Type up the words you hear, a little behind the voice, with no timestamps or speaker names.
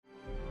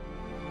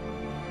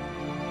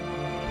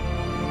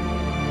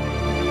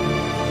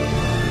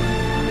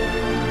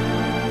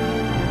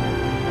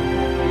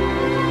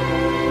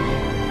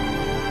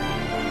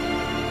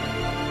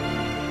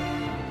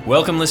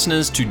Welcome,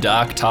 listeners, to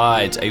Dark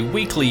Tides, a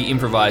weekly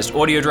improvised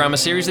audio drama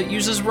series that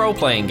uses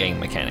role-playing game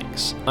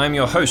mechanics. I'm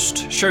your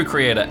host, show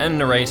creator, and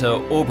narrator,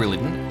 Aubrey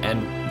Liddon,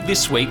 and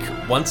this week,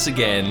 once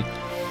again,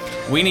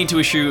 we need to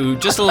issue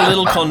just a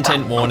little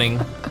content warning.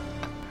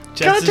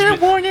 Content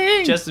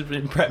warning! Jess has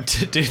been prepped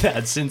to do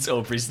that since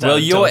Aubrey started. Well,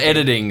 you're talking.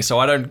 editing, so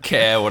I don't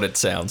care what it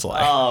sounds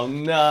like. Oh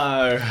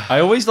no! I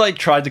always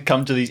tried to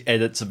come to these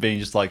edits of being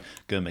just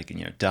gonna make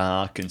it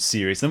dark and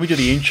serious. Then we do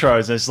the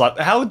intros, and it's like,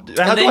 how do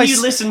I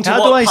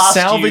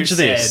salvage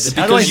this?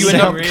 How do I Because you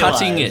end up realize?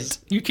 cutting it.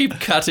 You keep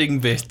cutting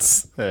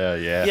bits.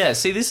 Yeah. Yeah,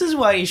 see, this is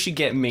why you should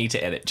get me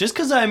to edit. Just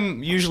because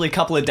I'm usually a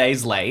couple of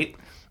days late.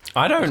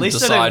 I don't least I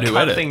decide don't who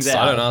cut edits. things I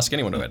out. don't ask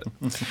anyone to edit.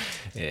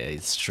 Yeah,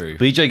 it's true.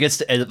 BJ gets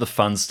to edit the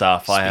fun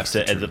stuff. I have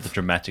to edit the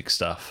dramatic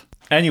stuff.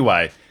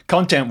 Anyway,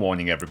 content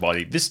warning,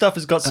 everybody. This stuff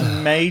has got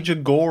some major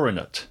gore in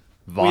it.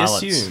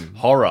 Violence, assume.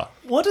 horror.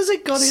 What has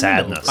it got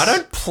Sadness. in it? I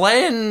don't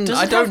plan. Does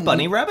I it don't have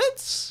bunny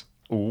rabbits?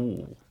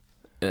 Ooh.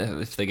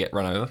 If they get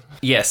run over.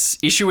 Yes,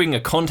 issuing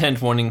a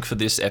content warning for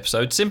this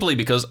episode simply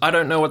because I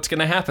don't know what's going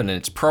to happen and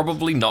it's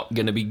probably not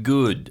going to be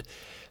good.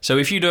 So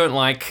if you don't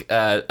like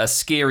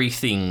scary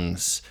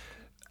things,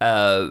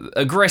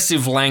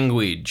 aggressive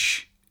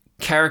language,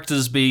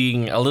 characters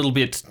being a little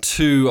bit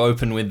too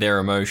open with their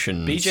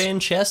emotions, BJ and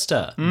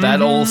Chester.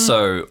 that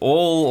also,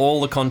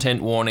 all the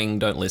content warning,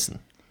 don't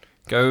listen.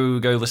 Go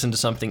listen to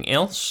something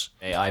else.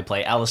 I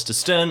play Allister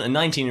Stern, a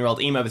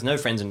 19-year-old emo with no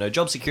friends and no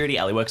job security.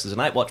 Ali works as a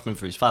night watchman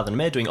for his father and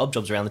mayor, doing odd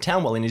jobs around the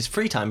town, while in his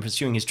free time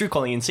pursuing his true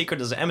calling in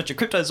secret as an amateur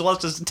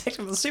cryptozoologist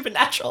detective of the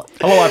supernatural.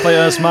 Hello, I play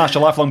Ernest Marsh, a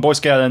lifelong Boy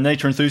Scout and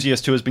nature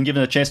enthusiast who has been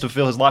given a chance to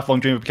fulfill his lifelong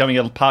dream of becoming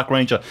a park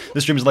ranger.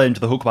 This dream has led him to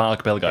the Hookba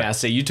Archipelago. Yeah,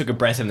 see, you took a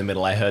breath in the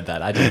middle. I heard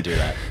that. I didn't do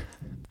that.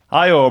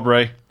 Hi,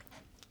 Aubrey.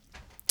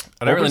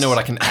 I don't really know what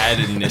I can add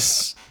in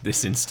this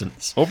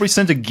instance. Aubrey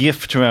sent a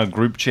GIF to our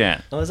group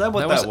chat. Oh, is that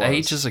what That was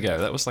ages ago.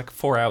 That was like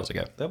 4 hours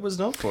ago. That was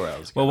not 4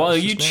 hours ago. Well, while That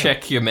was you just now.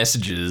 check your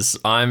messages,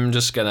 I'm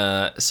just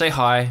gonna say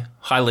hi.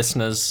 Hi,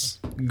 listeners.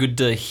 Good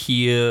to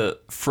hear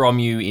from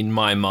you in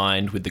my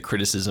mind with the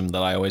criticism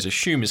that I always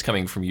assume is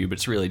coming from you, but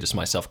it's really just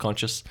my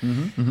self-conscious.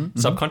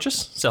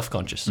 Subconscious?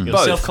 Self-conscious. You're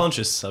Both.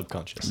 self-conscious,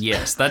 subconscious.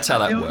 Yes, that's how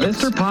that works.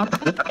 Mr. Pop.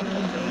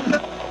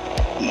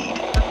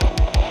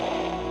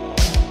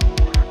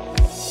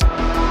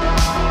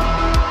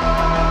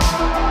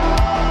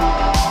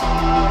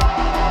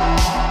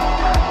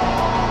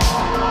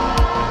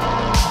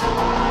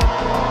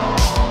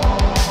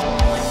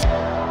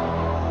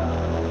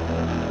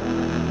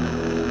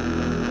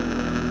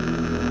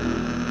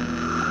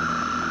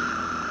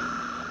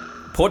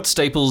 Port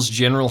Staples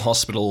General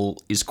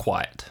Hospital is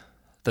quiet.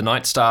 The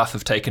night staff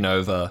have taken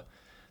over.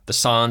 The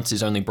silence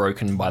is only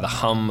broken by the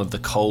hum of the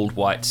cold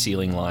white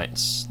ceiling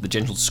lights, the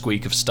gentle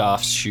squeak of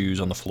staff's shoes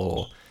on the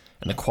floor,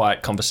 and the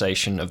quiet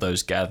conversation of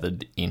those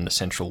gathered in the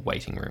central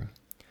waiting room.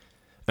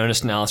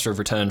 Ernest and Allister have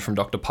returned from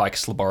Dr.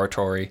 Pike's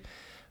laboratory.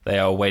 They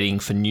are waiting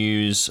for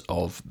news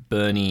of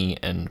Bernie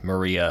and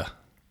Maria.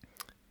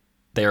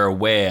 They are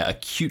aware,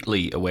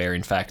 acutely aware,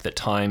 in fact, that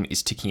time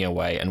is ticking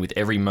away, and with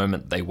every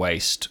moment they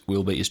waste,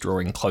 Wilbur is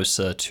drawing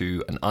closer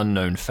to an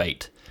unknown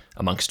fate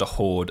amongst a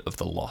horde of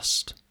the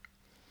lost.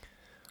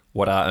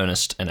 What are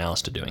Ernest and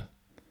Allister doing?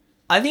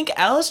 I think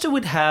Allister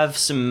would have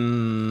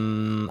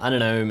some, I don't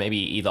know, maybe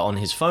either on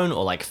his phone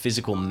or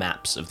physical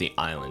maps of the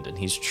island, and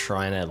he's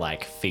trying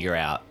to figure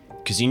out,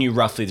 because he knew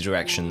roughly the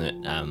direction that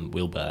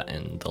Wilbur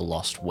and the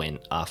Lost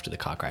went after the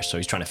car crash, so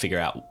he's trying to figure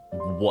out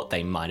what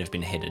they might have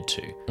been headed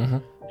to. Mm-hmm.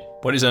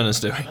 What is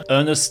Ernest doing?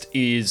 Ernest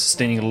is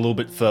standing a little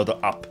bit further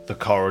up the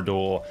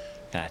corridor,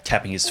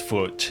 tapping his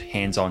foot,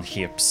 hands on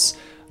hips,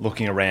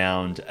 looking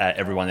around at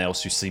everyone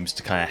else who seems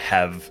to kind of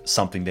have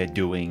something they're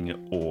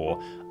doing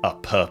or a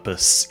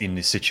purpose in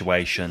this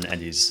situation,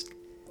 and is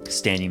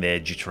standing there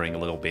jittering a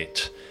little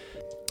bit.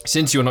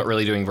 Since you're not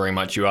really doing very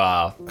much, you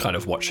are kind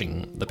of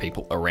watching the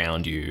people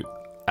around you.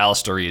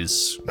 Allister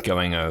is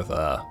going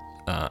over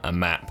a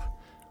map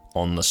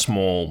on the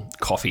small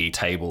coffee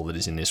table that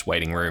is in this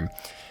waiting room.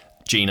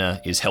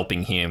 Gina is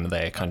helping him.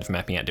 They're kind of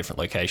mapping out different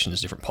locations,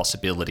 different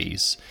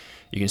possibilities.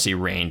 You can see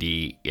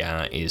Randy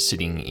is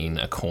sitting in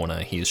a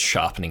corner. He is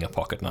sharpening a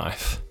pocket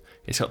knife.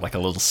 He's got a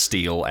little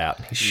steel out.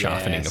 He's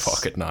sharpening a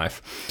pocket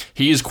knife.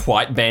 He is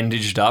quite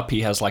bandaged up.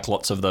 He has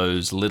lots of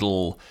those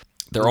little...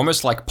 They're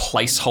almost like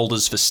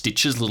placeholders for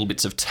stitches, little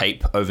bits of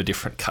tape over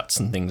different cuts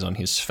and things on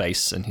his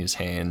face and his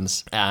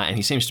hands. And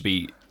he seems to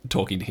be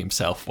talking to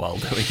himself while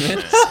doing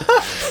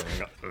this.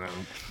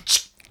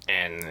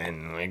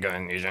 And we're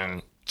going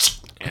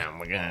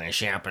to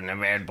sharpen the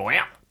bad boy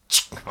up.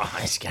 Oh,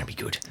 it's going to be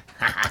good.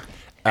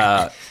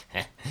 I'm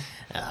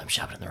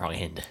sharpening the wrong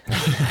end.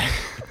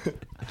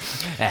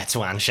 That's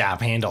one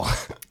sharp handle.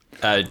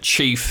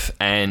 Chief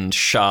and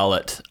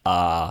Charlotte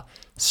are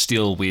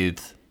still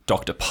with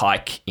Dr.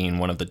 Pike in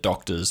one of the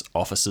doctor's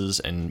offices,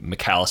 and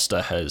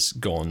McAllister has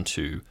gone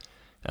to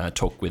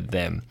talk with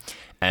them.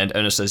 And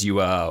Ernest, as you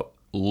are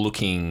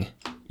looking,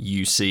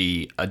 you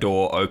see a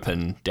door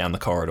open down the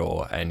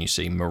corridor, and you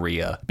see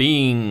Maria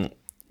being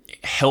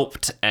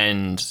helped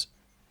and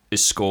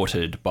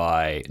escorted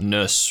by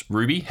Nurse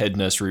Ruby, head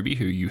Nurse Ruby,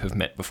 who you have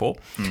met before.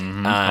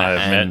 I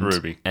have met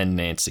Ruby. And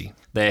Nancy.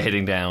 They're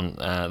heading down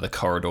the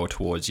corridor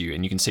towards you,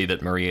 and you can see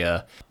that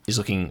Maria is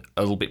looking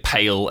a little bit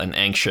pale and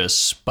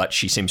anxious, but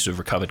she seems to have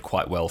recovered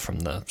quite well from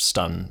the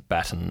stun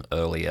baton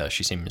earlier.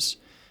 She seems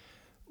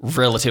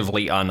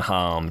relatively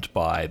unharmed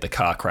by the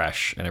car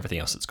crash and everything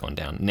else that's gone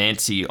down.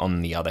 Nancy,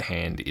 on the other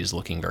hand, is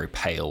looking very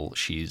pale.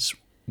 She's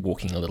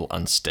walking a little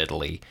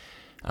unsteadily.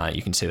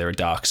 You can see there are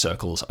dark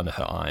circles under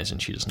her eyes,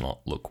 and she does not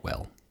look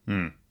well.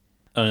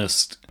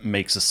 Ernest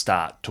makes a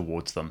start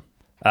towards them.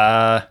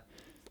 Hey.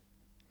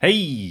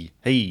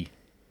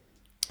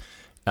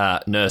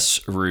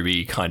 Nurse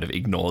Ruby kind of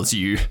ignores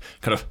you,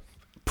 kind of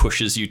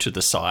pushes you to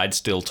the side,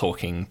 still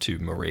talking to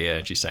Maria,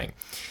 and she's saying,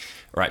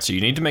 all right, so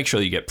you need to make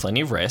sure you get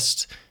plenty of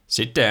rest,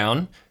 sit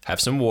down, have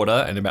some water,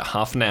 and in about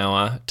half an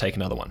hour, take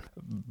another one.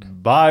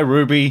 Bye,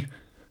 Ruby.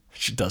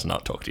 She does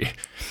not talk to you.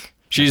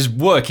 She's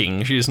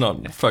working. She's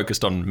not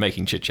focused on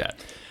making chit-chat.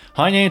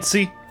 Hi,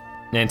 Nancy.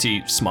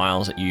 Nancy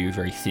smiles at you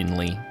very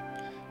thinly.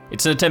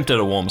 It's an attempt at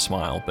a warm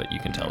smile, but you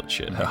can tell that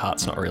her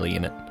heart's not really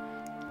in it.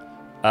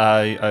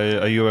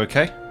 Are you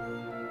okay?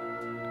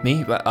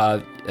 Me?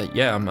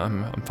 Yeah,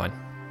 I'm fine.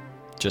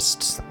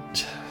 Just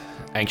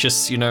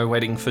anxious,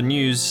 waiting for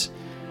news.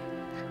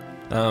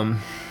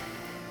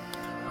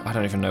 I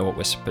don't even know what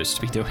we're supposed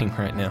to be doing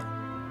right now.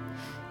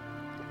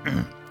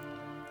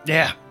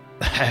 Yeah.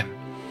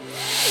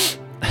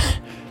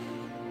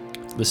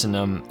 Listen,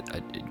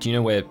 do you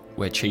know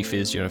where Chief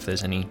is? Do you know if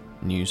there's any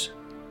news?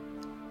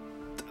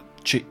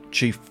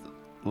 Chief.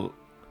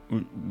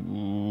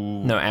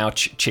 No, our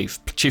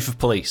chief of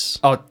police.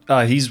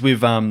 He's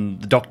with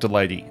the doctor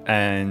lady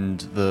and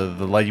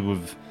the lady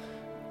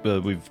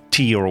with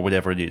Tia or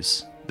whatever it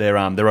is. They're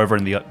over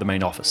in the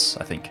main office,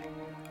 I think.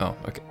 Oh,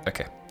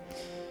 okay.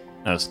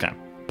 And just kind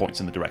of points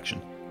in the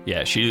direction.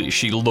 Yeah,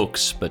 she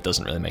looks but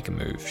doesn't really make a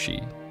move.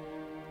 She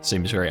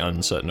seems very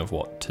uncertain of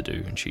what to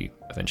do, and she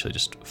eventually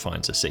just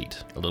finds a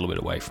seat a little bit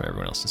away from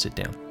everyone else to sit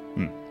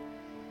down.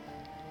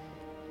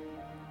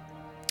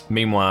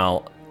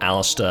 Meanwhile,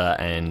 Allister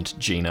and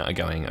Gina are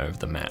going over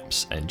the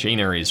maps, and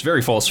Gina is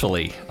very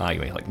forcefully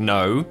arguing, like,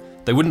 no,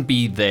 they wouldn't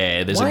be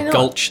there. There's Why a not?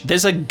 gulch.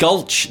 There's a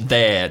gulch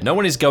there. No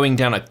one is going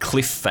down a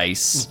cliff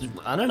face.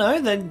 I don't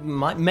know. They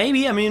might,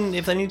 maybe. I mean,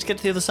 if they need to get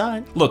to the other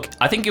side. Look,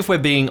 I think if we're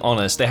being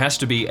honest, there has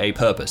to be a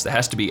purpose. There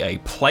has to be a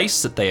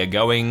place that they are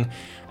going,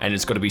 and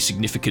it's got to be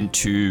significant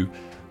to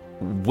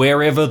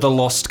wherever the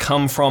lost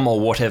come from or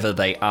whatever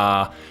they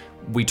are.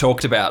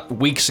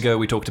 Weeks ago,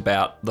 we talked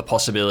about the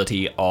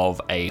possibility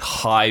of a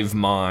hive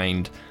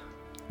mind.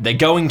 They're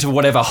going to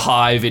whatever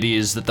hive it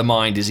is that the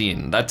mind is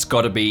in. That's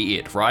got to be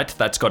it, right?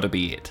 That's got to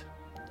be it.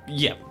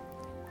 Yeah.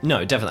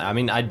 No, definitely. I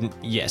mean,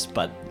 yes,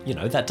 but,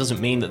 that doesn't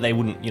mean that they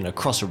wouldn't,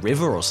 cross a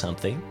river or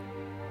something.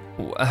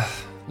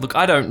 Look,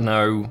 I don't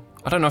know.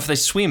 I don't know if they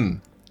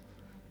swim.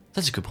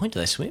 That's a good point. Do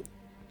they swim?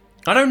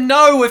 I don't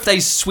know if they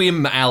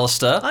swim,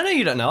 Allister. I know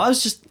you don't know. I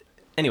was just...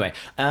 Anyway,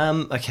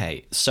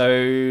 okay,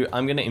 so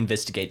I'm going to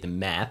investigate the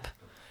map,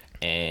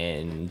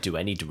 and do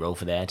I need to roll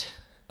for that?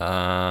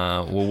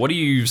 Well, what are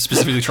you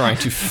specifically trying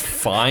to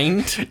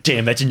find?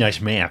 Damn, that's a nice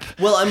map.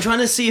 Well, I'm trying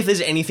to see if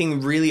there's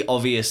anything really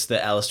obvious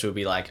that Allister would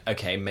be like,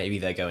 okay, maybe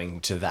they're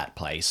going to that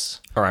place.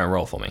 All right,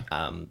 roll for me.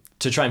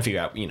 To try and figure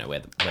out, where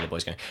the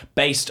boy's going.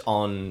 Based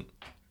on...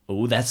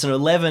 Oh, that's an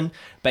 11.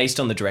 Based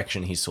on the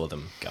direction he saw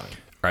them going.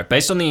 All right,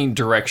 based on the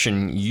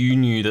direction, you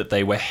knew that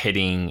they were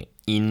heading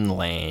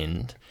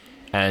inland.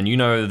 And you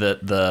know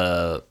that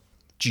the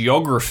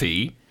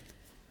geography,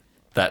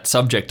 that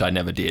subject I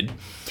never did,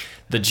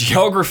 the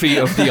geography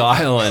of the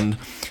island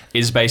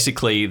is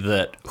basically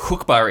that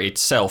Hookba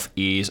itself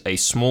is a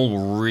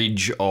small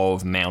ridge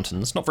of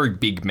mountains, not very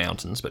big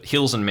mountains, but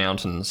hills and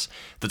mountains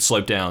that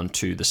slope down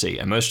to the sea.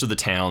 And most of the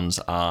towns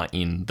are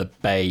in the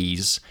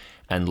bays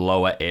and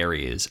lower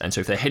areas. And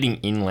so if they're heading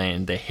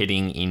inland, they're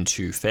heading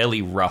into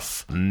fairly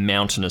rough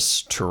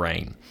mountainous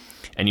terrain.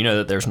 And you know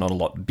that there's not a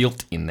lot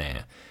built in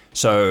there.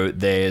 So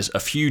there's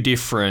a few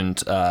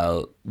different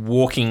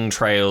walking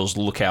trails,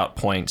 lookout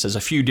points. There's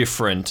a few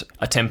different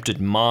attempted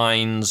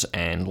mines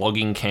and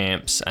logging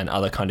camps and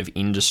other kind of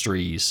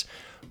industries,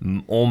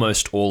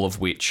 almost all of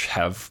which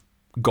have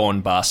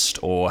gone bust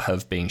or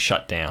have been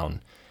shut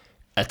down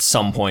at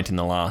some point in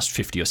the last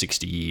 50 or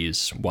 60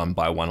 years. One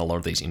by one, a lot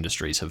of these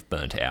industries have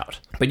burnt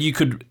out. But you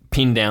could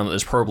pin down that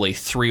there's probably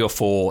 3 or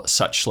 4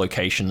 such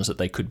locations that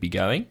they could be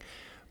going.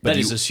 That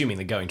is assuming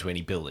they're going to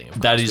any building. Of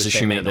course, that is which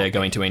assuming may that they're not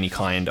going to any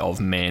kind of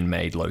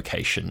man-made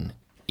location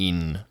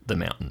in the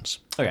mountains.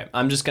 Okay,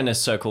 I'm just going to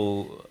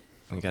circle.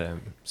 I'm going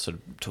to sort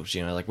of talk to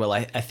you. Like, well,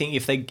 I think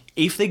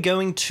if they're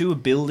going to a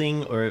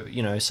building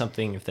or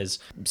something, if there's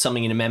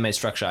something in a man-made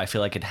structure, I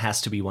feel like it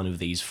has to be one of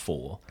these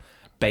 4,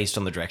 based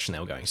on the direction they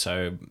were going.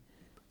 So,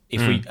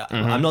 if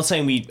I'm not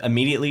saying we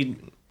immediately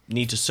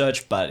need to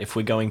search, but if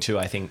we're going to,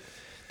 I think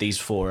these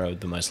 4 are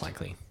the most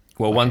likely.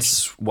 Well,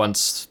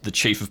 once the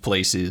chief of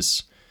police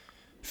is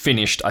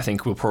finished, I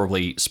think we'll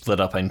probably split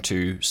up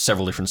into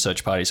several different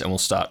search parties and we'll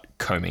start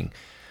combing.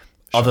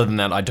 Sure. Other than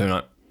that, I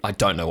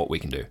don't know what we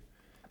can do.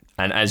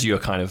 And as you're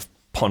kind of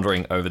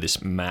pondering over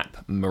this map,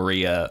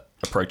 Maria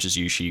approaches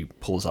you. She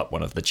pulls up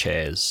one of the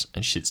chairs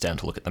and she sits down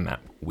to look at the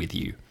map with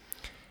you.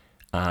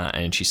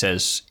 And she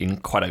says in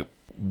quite a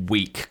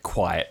weak,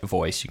 quiet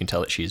voice, you can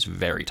tell that she is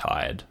very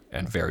tired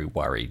and very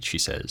worried. She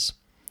says,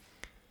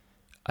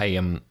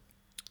 I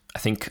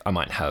think I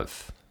might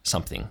have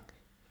something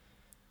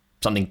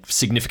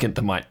significant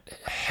that might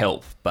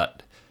help,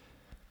 but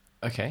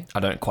Okay. I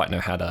don't quite know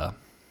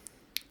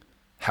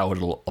how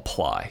it'll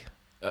apply.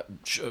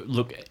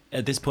 Look,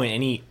 at this point,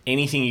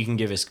 anything you can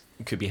give us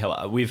could be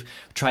helpful. We've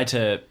tried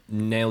to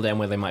nail down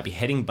where they might be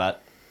heading,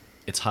 but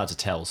it's hard to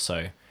tell.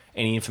 So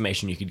any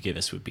information you could give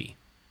us would be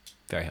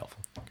very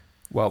helpful.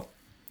 Well,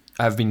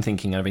 I've been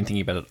thinking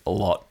about it a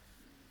lot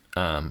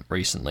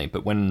recently,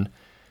 but when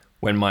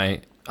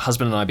my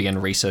husband and I began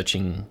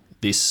researching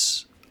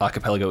this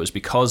archipelago, it was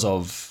because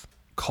of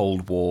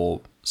Cold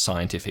War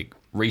scientific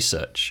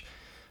research,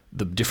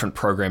 the different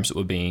programs that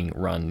were being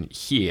run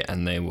here,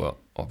 and they were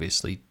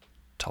obviously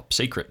top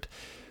secret.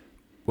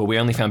 Well, we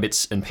only found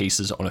bits and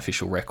pieces on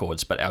official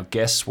records, but our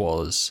guess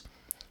was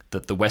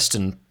that the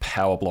Western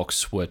power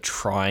blocks were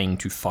trying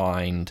to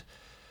find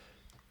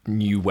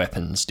new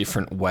weapons,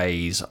 different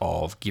ways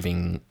of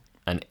giving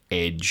an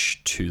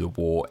edge to the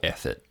war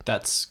effort.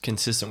 That's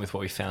consistent with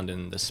what we found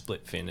in the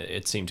split fin.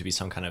 It seemed to be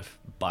some kind of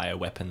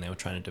bioweapon they were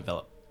trying to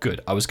develop.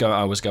 Good. I was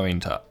going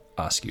to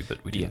ask you,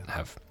 but we didn't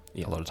have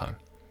a lot of time.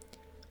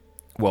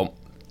 Well,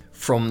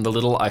 from the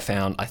little I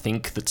found, I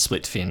think that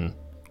split fin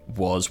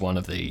was one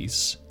of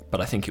these, but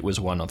I think it was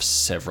one of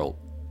several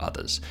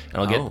others. And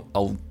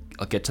I'll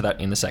get to that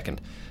in a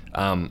second.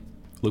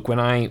 Look, when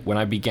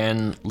I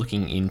began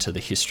looking into the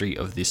history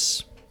of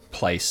this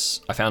place,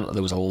 I found that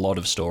there was a lot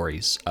of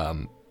stories,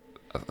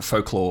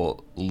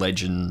 folklore,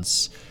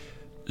 legends,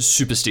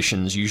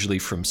 superstitions, usually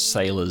from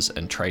sailors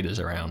and traders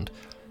around,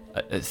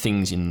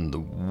 things in the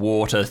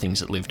water, things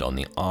that lived on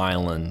the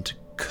island,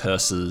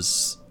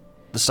 curses,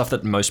 the stuff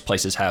that most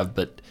places have,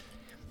 but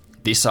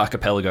this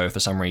archipelago, for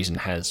some reason,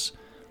 has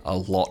a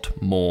lot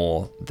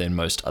more than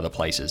most other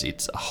places.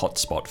 It's a hot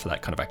spot for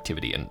that kind of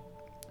activity, and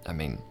I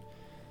mean,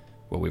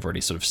 well, we've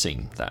already sort of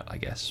seen that, I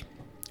guess.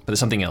 But there's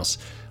something else.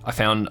 I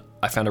found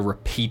a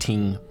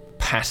repeating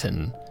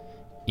pattern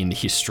in the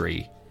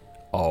history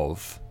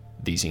of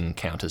these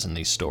encounters and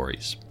these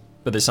stories.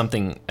 But there's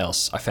something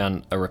else. I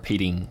found a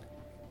repeating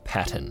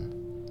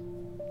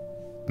pattern.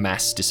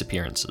 Mass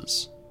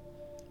disappearances.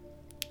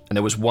 And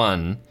there was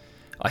one,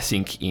 I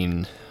think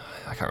I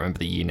can't remember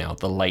the year now,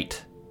 the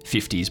late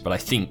 50s, but I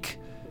think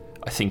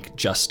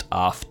just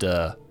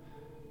after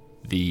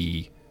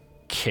the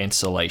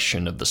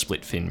cancellation of the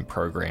split fin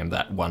program,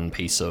 that one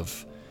piece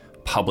of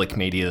public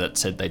media that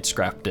said they'd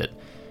scrapped it,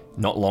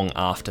 not long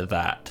after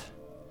that,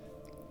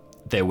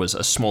 there was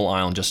a small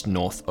island just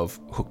north of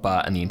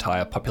Hookba and the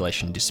entire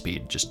population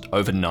disappeared, just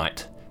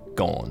overnight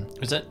gone.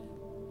 Is that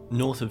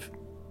north of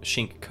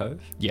Shink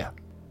Cove? Yeah.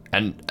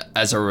 And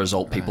as a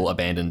result, people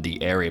abandoned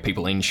the area.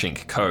 People in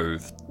Shink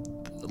Cove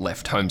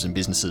left homes and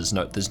businesses.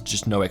 There's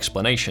just no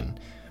explanation.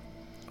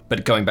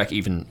 But going back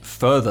even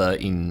further,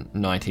 in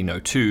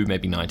 1902,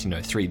 maybe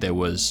 1903, there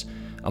was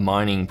a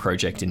mining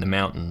project in the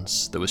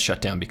mountains that was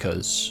shut down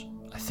because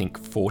I think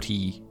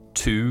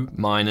 42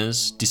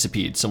 miners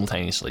disappeared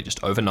simultaneously,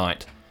 just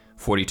overnight,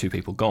 42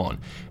 people gone.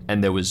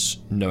 And there was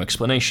no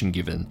explanation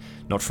given,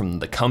 not from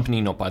the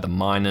company, not by the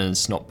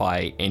miners, not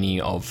by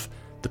any of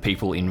the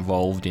people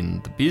involved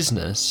in the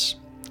business.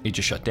 It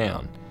just shut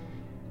down.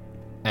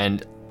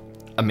 And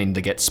I mean,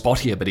 they get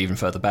spottier, but even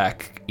further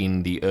back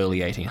in the early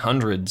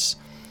 1800s,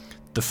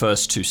 the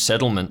first two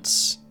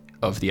settlements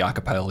of the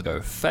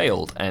archipelago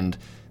failed, and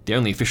the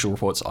only official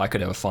reports I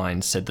could ever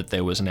find said that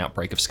there was an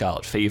outbreak of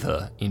scarlet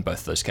fever in both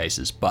of those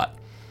cases. But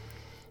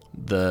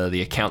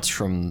the accounts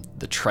from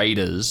the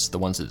traders, the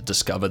ones that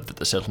discovered that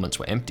the settlements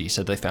were empty,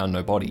 said they found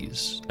no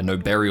bodies and no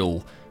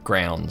burial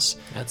grounds.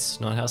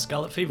 That's not how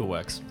scarlet fever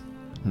works.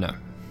 No.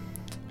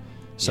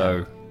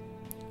 So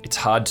it's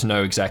hard to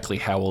know exactly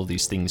how all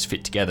these things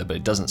fit together, but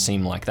it doesn't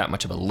seem like that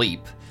much of a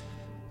leap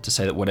to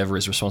say that whatever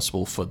is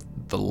responsible for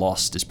the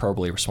lost is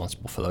probably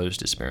responsible for those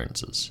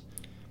disappearances.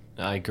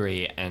 I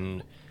agree,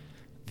 and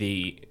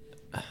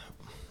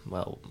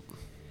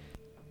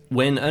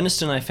when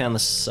Ernest and I found the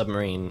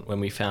submarine, when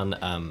we found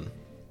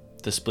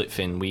the split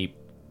fin, we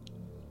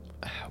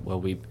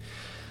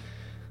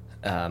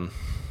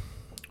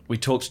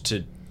talked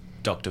to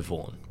Dr.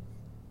 Vaughan.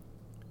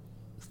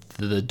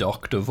 The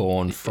Dr.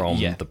 Vaughan from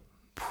the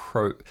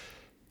pro...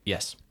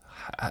 Yes.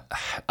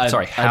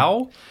 Sorry,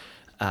 how?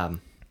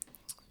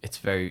 It's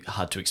very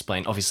hard to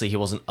explain. Obviously, he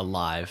wasn't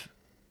alive,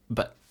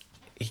 but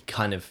he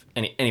kind of...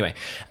 Anyway,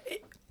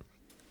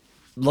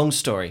 long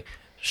story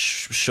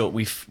short,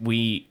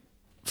 we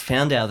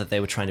found out that they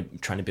were trying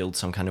to build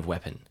some kind of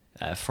weapon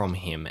from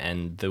him,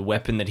 and the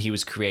weapon that he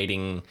was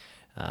creating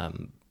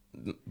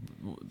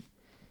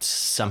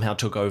somehow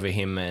took over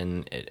him,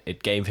 and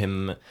it gave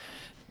him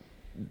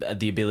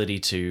the ability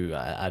to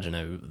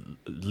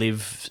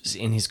live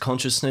in his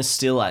consciousness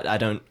still. I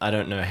don't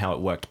know how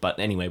it worked, but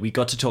anyway, we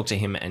got to talk to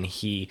him, and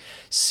he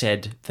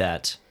said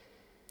that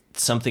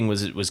something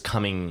was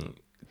coming,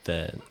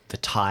 the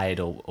tide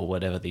or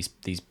whatever these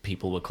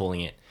people were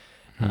calling it,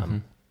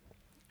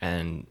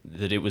 and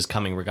that it was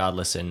coming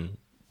regardless, and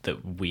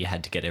that we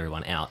had to get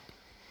everyone out.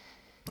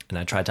 And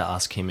I tried to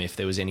ask him if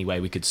there was any way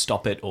we could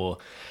stop it or,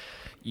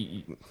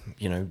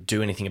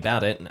 do anything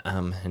about it,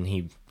 and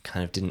he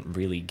kind of didn't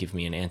really give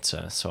me an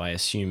answer. So I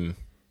assume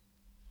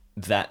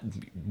that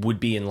would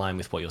be in line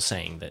with what you're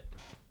saying, that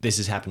this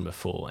has happened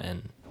before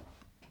and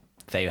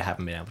they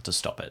haven't been able to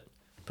stop it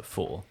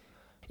before.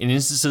 In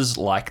instances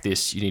like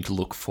this, you need to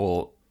look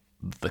for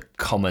the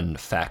common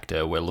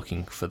factor. We're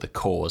looking for the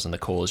cause, and the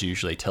cause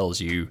usually tells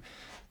you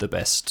the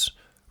best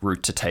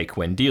route to take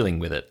when dealing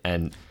with it.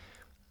 And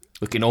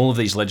look, in all of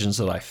these legends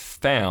that I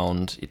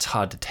found, it's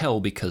hard to tell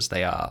because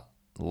they are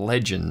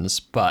legends,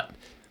 but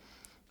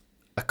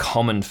a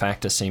common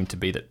factor seemed to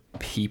be that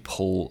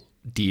people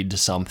did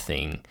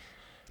something.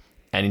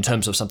 And in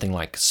terms of something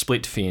like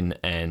split fin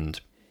and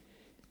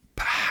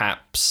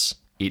perhaps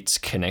its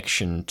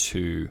connection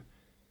to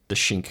the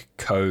Shink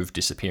Cove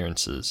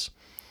disappearances,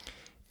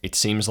 it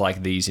seems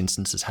like these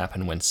instances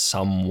happen when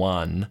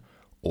someone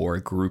or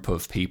a group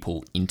of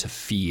people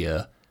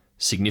interfere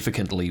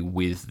significantly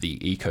with the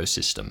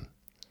ecosystem.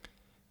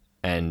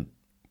 And,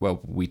 well,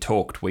 we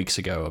talked weeks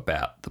ago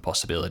about the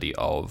possibility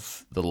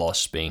of the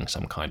lost being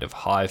some kind of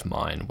hive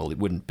mind. Well, it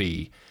wouldn't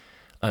be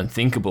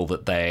unthinkable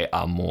that they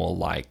are more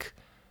like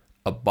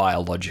a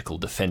biological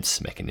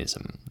defense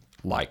mechanism,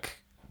 like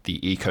the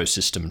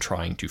ecosystem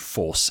trying to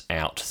force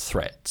out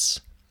threats.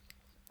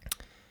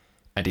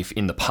 And if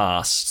in the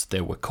past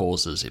there were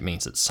causes, it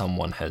means that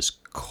someone has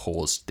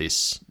caused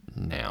this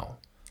now.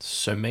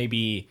 So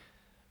maybe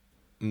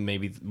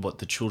what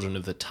the Children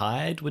of the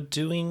Tide were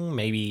doing,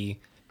 maybe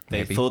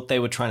they thought they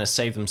were trying to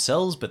save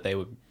themselves, but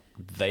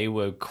they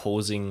were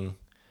causing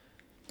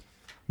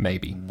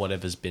maybe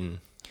whatever's been.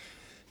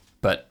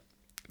 But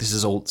this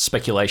is all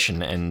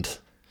speculation, and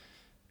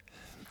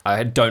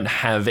I don't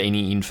have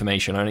any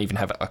information. I don't even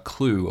have a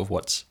clue of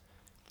what's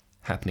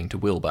happening to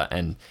Wilbur,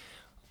 and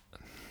it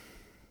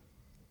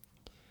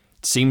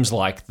seems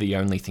like the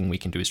only thing we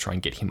can do is try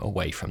and get him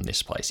away from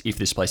this place. If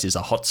this place is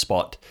a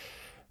hotspot,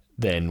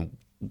 then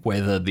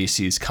whether this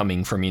is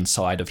coming from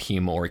inside of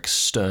him or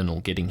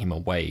external, getting him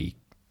away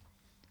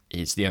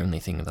is the only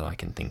thing that I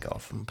can think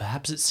of.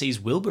 Perhaps it sees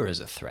Wilbur as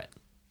a threat.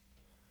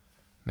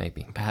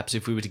 Maybe. Perhaps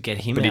if we were to get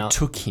him out... But out... it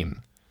took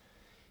him.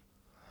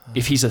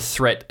 If he's a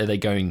threat, are they...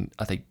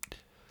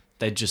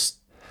 They'd just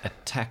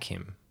attack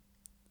him.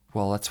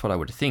 Well, that's what I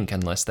would think,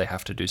 unless they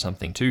have to do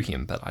something to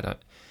him, but I don't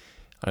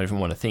even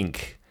want to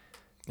think...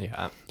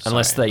 Yeah.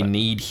 Unless they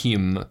need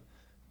him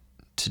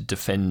to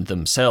defend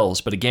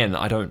themselves. But again,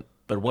 I don't...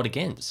 But what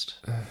against?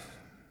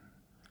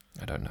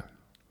 I don't know.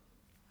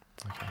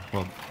 Okay.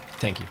 Well,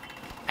 thank you.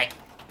 Hey,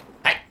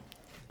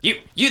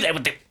 you there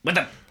with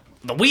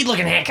the weird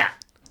looking haircut?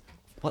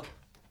 What?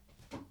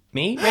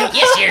 Me?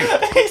 Yes, you.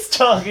 He's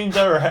talking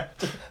to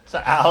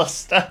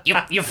Allister.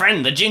 Your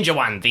friend, the ginger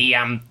one,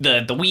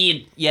 the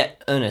weird. Yeah,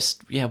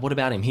 Ernest. Yeah, what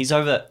about him? He's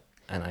over.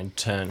 And I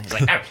turn. He's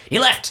like, no, he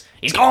left.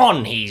 He's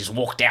gone. He's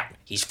walked out.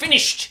 He's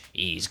finished.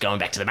 He's going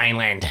back to the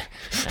mainland.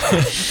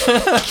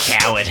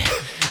 Coward.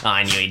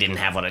 I knew he didn't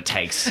have what it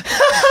takes.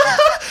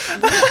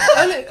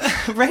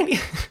 Randy,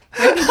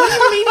 what do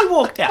you mean he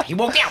walked out? He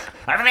walked out.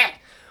 Over there.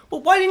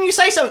 Well, why didn't you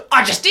say so?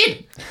 I just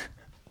did.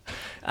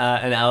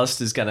 And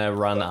Allister's gonna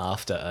run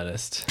after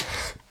Ernest.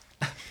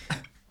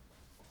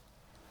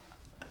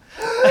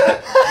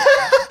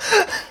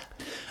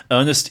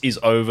 Ernest is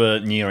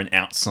over near an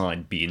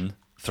outside bin,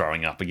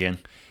 throwing up again.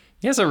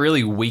 He has a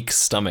really weak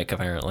stomach,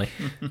 apparently.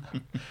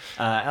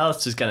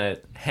 Allister's gonna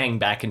hang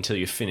back until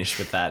you're finished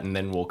with that and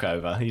then walk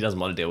over. He doesn't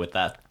want to deal with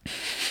that.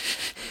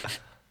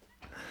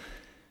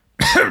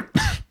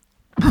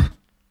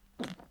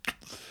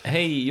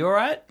 Hey, you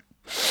alright?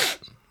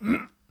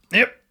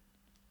 Yep.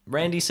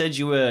 Randy said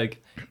you were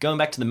going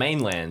back to the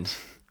mainland.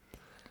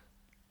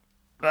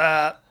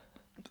 No.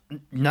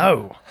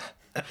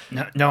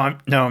 No,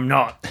 I'm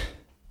not.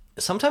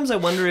 Sometimes I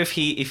wonder if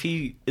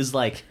he is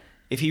like,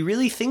 if he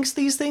really thinks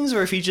these things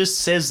or if he just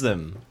says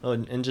them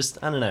and just,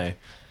 I don't know.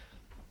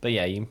 But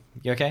yeah, you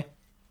okay?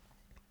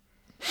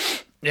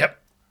 Yep.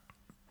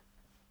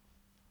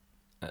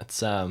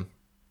 It's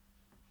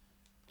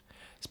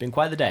been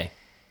quite the day.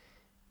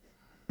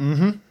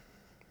 Mm-hmm.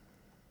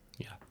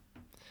 Yeah.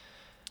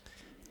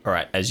 All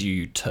right, as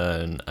you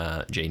turn,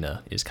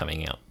 Gina is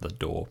coming out the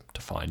door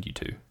to find you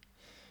two.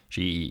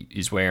 She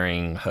is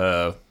wearing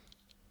her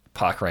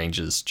park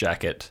ranger's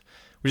jacket,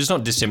 which is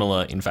not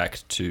dissimilar, in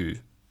fact, to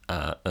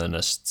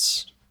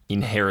Ernest's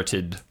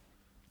inherited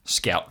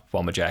scout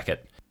bomber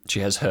jacket.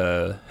 She has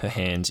her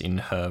hands in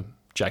her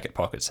jacket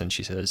pockets, and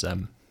she says,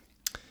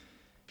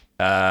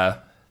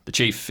 the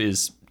chief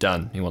is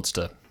done. He wants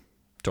to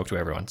talk to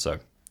everyone, so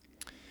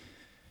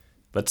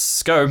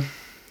let's go.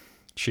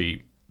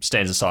 She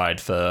stands aside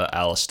for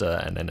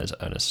Allister, and then as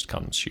Ernest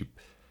comes, she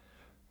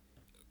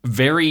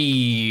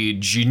very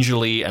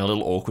gingerly and a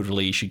little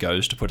awkwardly, she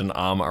goes to put an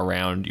arm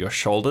around your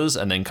shoulders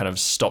and then kind of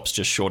stops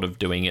just short of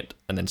doing it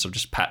and then sort of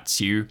just pats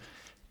you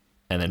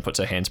and then puts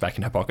her hands back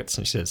in her pockets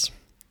and she says,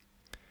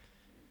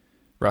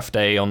 "Rough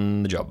day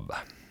on the job.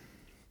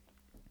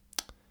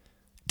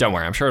 Don't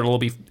worry, I'm sure it'll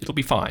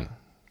be fine.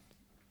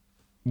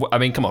 I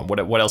mean, come on,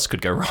 what else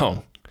could go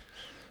wrong?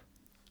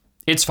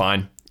 It's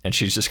fine." And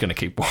she's just going to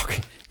keep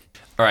walking.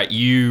 All right,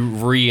 you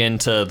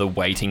re-enter the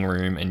waiting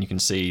room, and you can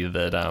see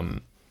that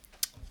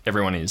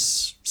everyone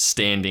is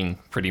standing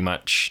pretty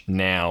much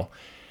now.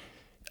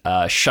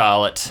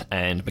 Charlotte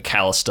and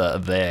McAllister are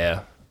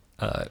there.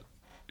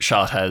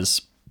 Charlotte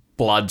has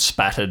blood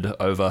spattered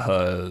over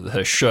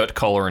her shirt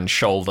collar and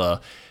shoulder.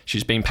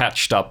 She's been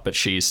patched up, but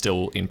she is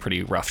still in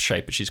pretty rough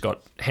shape. But she's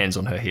got hands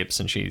on her hips,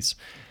 and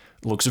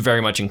looks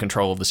very much in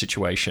control of the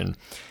situation.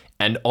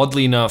 And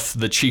oddly enough,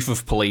 the chief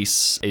of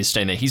police is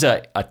standing there. He's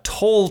a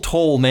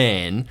tall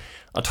man,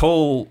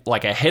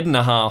 like a head and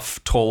a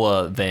half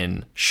taller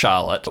than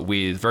Charlotte,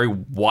 with very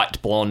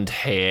white blonde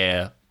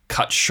hair,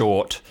 cut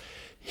short.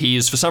 He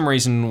is, for some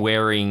reason,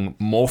 wearing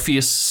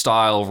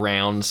Morpheus-style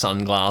round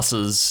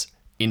sunglasses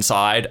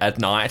inside at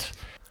night.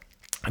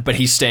 But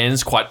he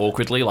stands quite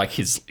awkwardly, like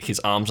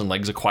his arms and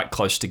legs are quite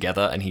close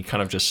together, and he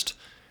kind of just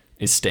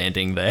is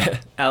standing there.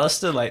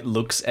 Allister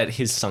looks at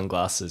his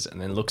sunglasses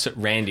and then looks at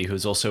Randy,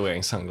 who's also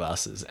wearing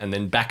sunglasses, and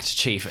then back to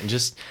Chief and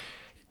just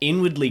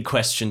inwardly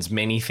questions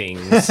many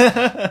things.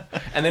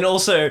 And then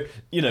also,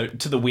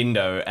 to the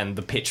window and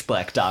the pitch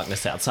black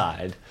darkness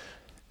outside.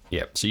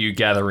 Yep, so you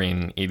gather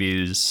in. It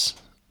is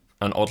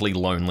an oddly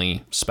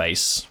lonely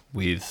space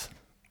with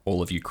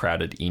all of you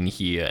crowded in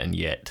here, and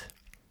yet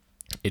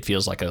it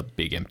feels like a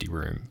big empty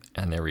room,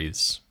 and there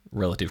is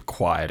relative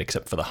quiet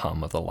except for the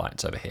hum of the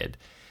lights overhead.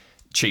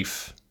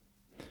 Chief.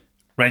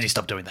 Randy,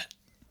 stop doing that.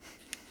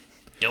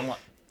 Doing what?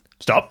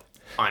 Stop.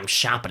 I'm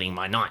sharpening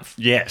my knife.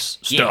 Yes,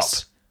 stop.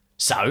 Yes.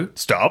 So?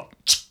 Stop.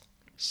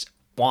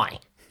 Why?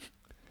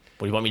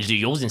 What do you want me to do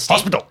yours instead?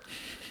 Hospital.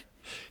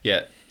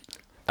 Yeah.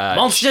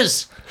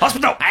 Monsters!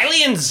 Hospital.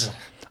 Aliens!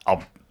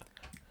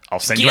 I'll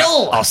send Skill!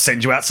 you out. I'll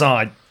send you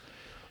outside.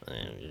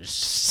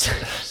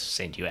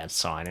 Send you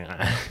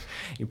outside.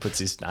 He puts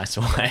his knife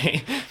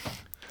away.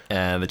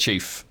 The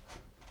chief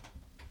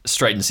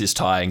straightens his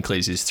tie and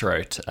clears his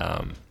throat.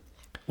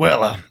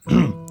 Well,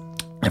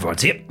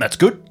 everyone's here. That's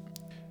good.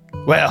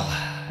 Well,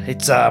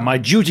 it's my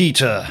duty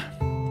to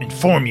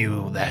inform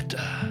you that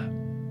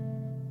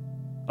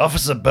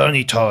Officer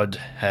Bernie Todd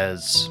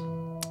has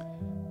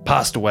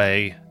passed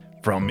away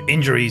from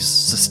injuries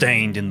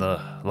sustained in the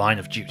line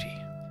of duty.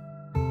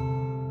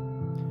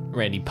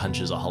 Randy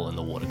punches a hole in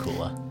the water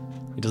cooler.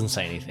 He doesn't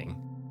say anything.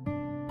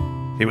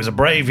 He was a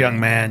brave young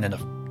man and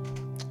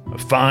a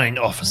fine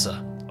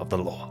officer of the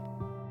law.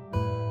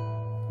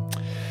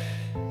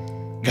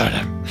 God,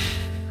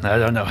 I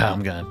don't know how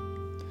I'm gonna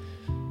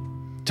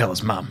tell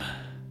his mum.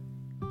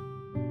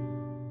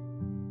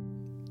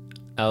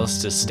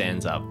 Allister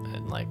stands up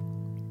and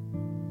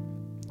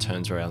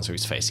turns around so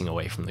he's facing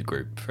away from the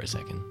group for a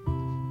second.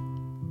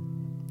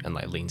 And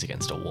leans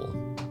against a wall.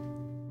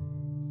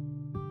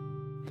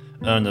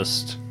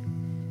 Ernest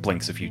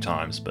blinks a few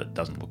times but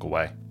doesn't look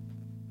away.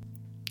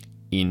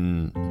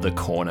 In the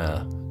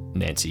corner,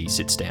 Nancy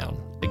sits down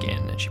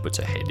again and she puts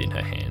her head in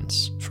her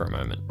hands for a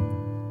moment.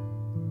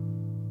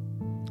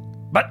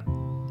 But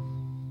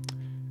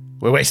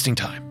we're wasting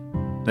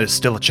time. There's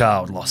still a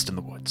child lost in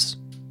the woods.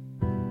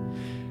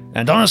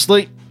 And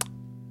honestly,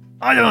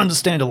 I don't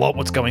understand a lot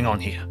what's going on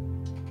here.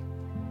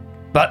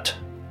 But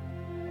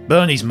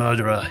Bernie's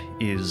murderer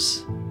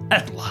is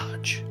at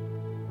large.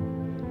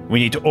 We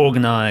need to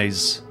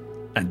organize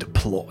and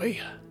deploy.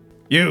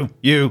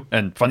 You,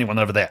 and funny one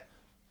over there.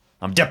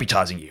 I'm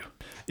deputizing you.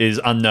 It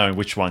is unknown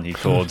which one he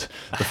called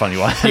the funny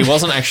one. He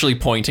wasn't actually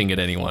pointing at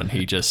anyone.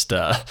 He just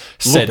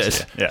said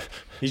it. Yeah.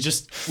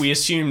 We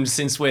assumed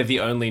since we're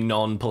the only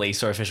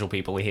non-police or official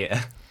people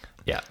here.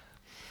 Yeah.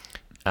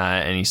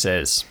 And he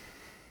says,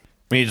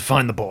 We need to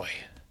find the boy.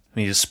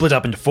 We need to split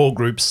up into 4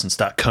 groups and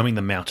start combing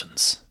the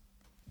mountains.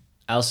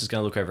 Alistair's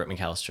going to look over at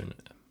McAllister.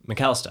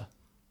 McAllister,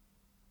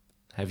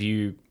 have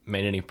you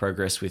made any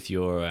progress with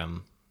your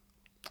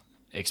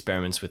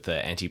experiments with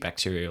the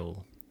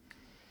antibacterial?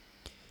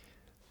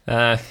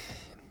 I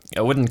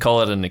wouldn't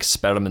call it an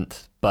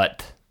experiment,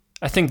 but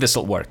I think this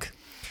will work.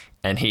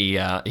 And he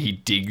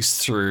digs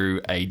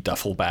through a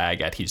duffel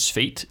bag at his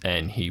feet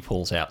and he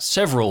pulls out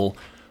several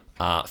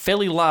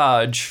fairly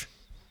large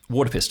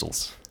water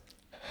pistols.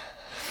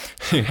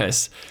 He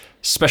has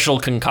special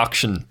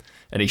concoction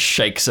and he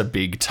shakes a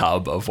big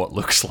tub of what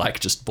looks like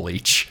just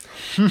bleach.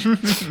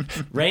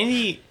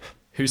 Randy,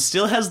 who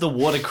still has the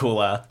water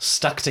cooler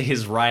stuck to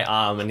his right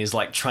arm and is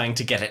trying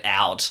to get it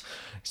out.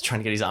 He's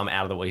trying to get his arm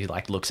out of the way. He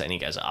looks at it and he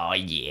goes, Oh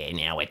yeah,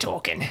 now we're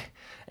talking.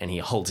 and he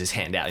holds his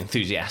hand out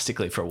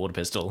enthusiastically for a water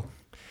pistol.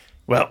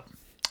 Well,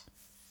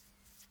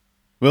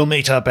 we'll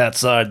meet up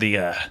outside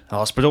the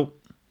hospital.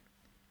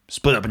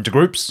 Split up into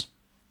groups.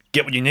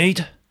 Get what you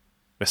need.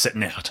 We're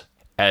setting out.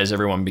 As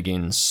everyone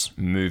begins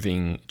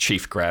moving,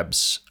 Chief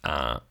grabs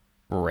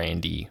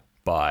Randy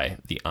by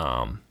the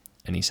arm,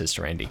 and he says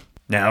to Randy,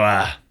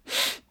 Now,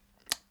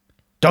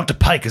 Dr.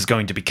 Pike is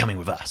going to be coming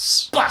with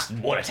us.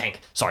 Blasted water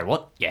tank. Sorry,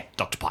 what? Yeah,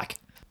 Dr. Pike.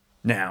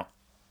 Now,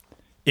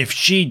 If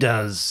she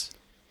does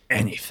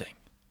anything,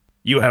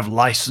 you have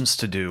license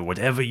to do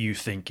whatever you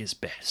think is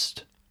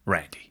best,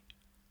 Randy.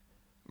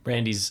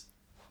 Randy's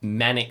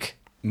manic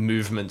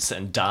movements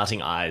and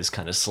darting eyes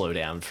kind of slow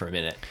down for a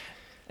minute,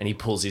 and he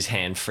pulls his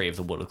hand free of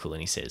the water cooler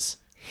and he says,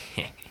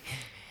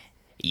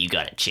 You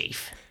got it,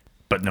 Chief.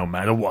 But no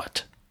matter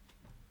what,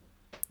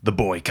 the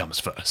boy comes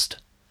first.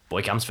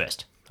 Boy comes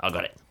first. I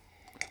got it.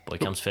 Boy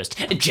comes first.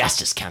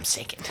 Justice comes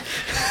second.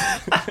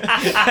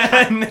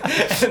 and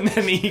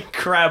then he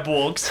crab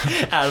walks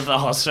out of the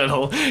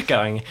hospital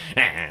going,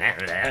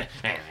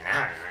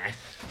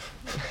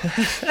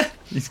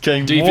 He's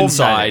getting Deep more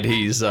inside,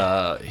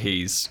 manic.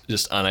 he's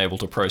just unable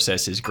to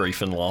process his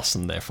grief and loss,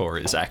 and therefore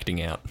is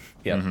acting out.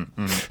 yep.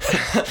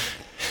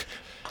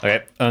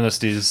 Okay,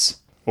 Ernest is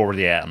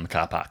already out in the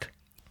car park.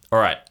 All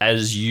right,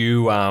 as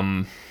you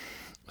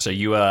so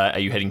you are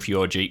you heading for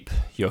your Jeep?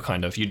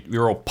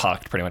 You're all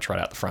parked pretty much right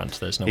out the front.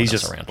 There's no one He's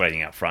else just around.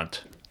 waiting out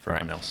front for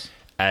Right. everyone else.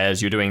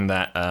 As you're doing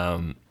that,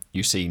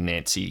 you see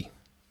Nancy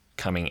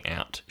coming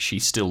out. She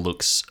still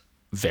looks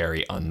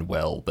very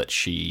unwell, but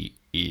she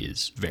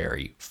is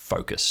very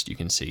focused. You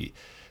can see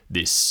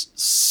this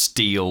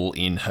steel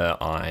in her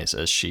eyes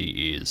as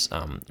she is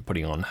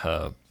putting on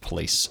her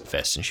police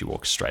vest, and she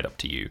walks straight up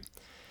to you.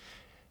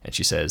 And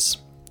she says,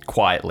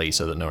 quietly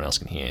so that no one else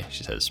can hear,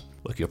 she says,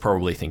 look, you're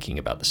probably thinking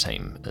about the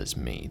same as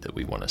me, that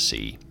we want to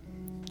see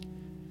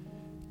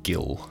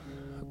Gil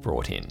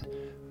brought in.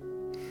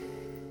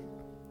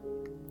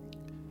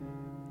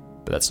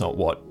 But that's not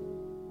what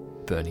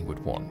Bernie would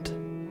want.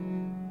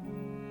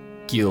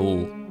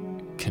 Gil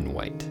can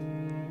wait.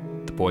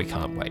 The boy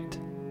can't wait.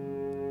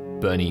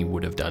 Bernie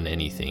would have done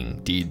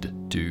anything,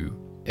 did do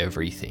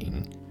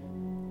everything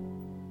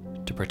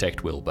to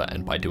protect Wilbur,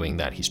 and by doing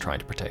that, he's trying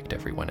to protect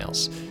everyone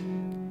else.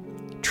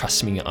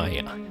 Trust me,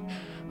 I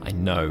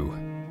know.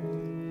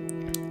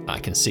 I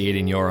can see it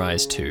in your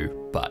eyes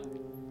too, but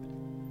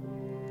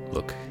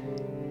look,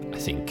 I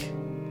think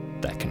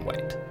that can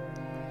wait.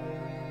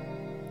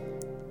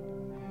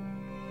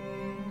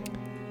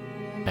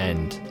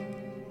 And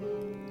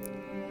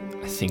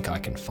I think I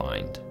can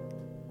find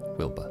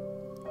Wilbur.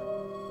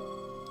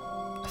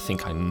 I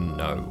think I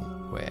know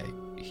where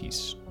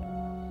he's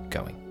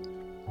going.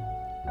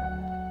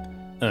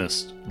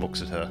 Ernest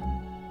looks at her.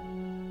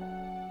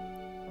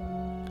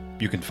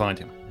 You can find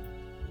him.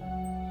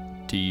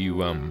 Do you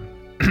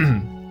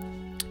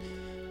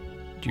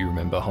do you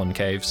remember Hon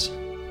Caves?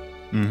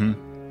 Mm-hmm.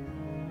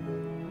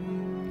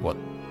 What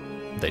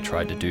they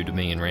tried to do to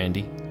me and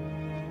Randy?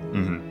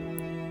 Mm-hmm.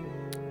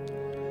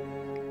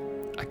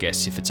 I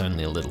guess if it's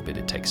only a little bit,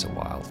 it takes a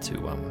while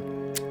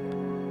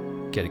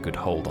to get a good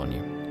hold on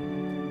you.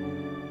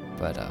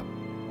 But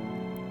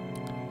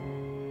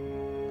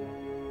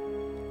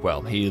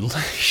well,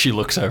 she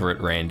looks over at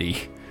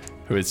Randy,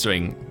 who is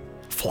doing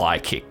fly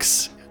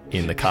kicks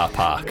in the car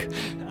park.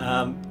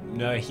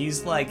 No, he's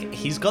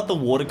got the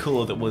water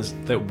cooler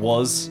that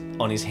was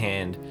on his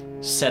hand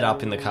set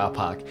up in the car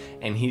park,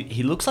 and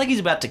he looks like he's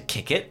about to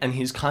kick it, and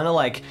he's kind of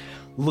like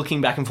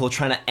looking back and forth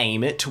trying to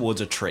aim it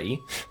towards a tree.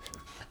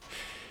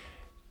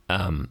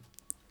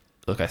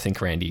 Look, I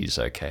think Randy's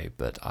okay,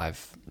 but I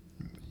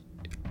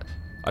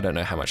don't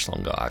know how much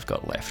longer I've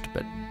got left,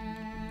 but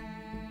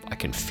I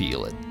can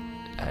feel it,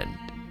 and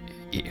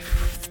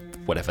if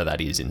whatever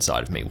that is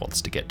inside of me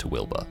wants to get to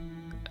Wilbur,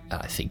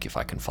 I think if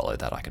I can follow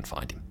that, I can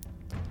find him.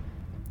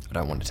 I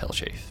don't want to tell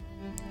Chief.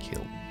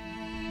 He'll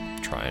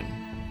try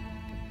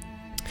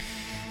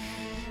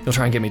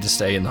and get me to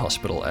stay in the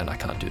hospital, and I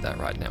can't do that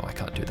right now. I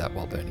can't do that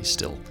while Bernie's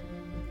still.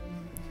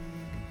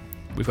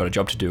 We've got a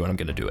job to do, and I'm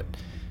going to do it.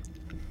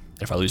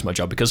 If I lose my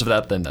job because of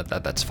that, then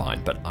that's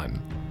fine. But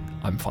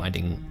I'm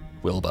finding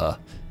Wilbur.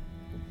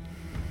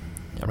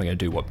 I'm going to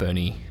do what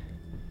Bernie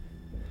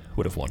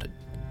would have wanted.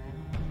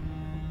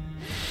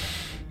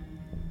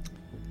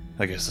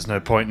 I guess there's no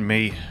point in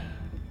me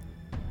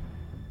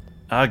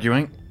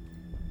arguing,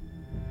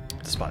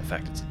 despite the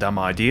fact it's a dumb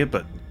idea,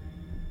 but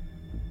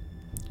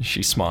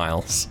She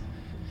smiles.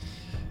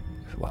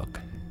 Well,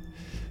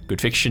 good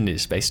fiction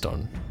is based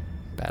on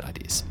bad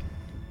ideas.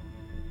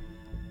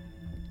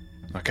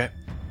 okay.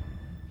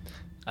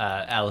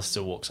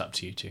 Allister walks up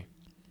to you too.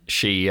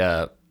 She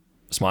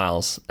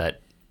smiles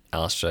at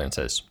Allister and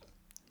says,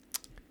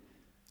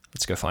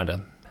 let's go find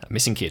a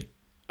missing kid.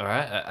 All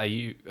right, are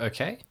you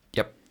okay?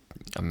 Yep,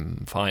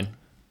 I'm fine.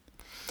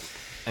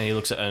 And he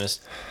looks at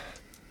Ernest.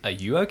 Are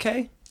you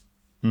okay?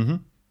 Mm-hmm.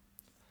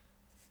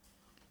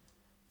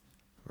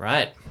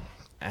 Right.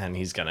 And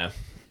he's gonna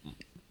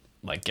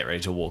get ready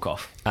to walk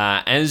off.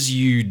 As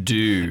you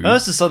do...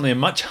 Ernest is suddenly a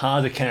much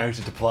harder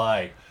character to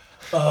play.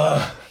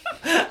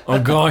 Oh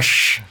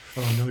gosh.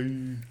 Oh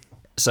no.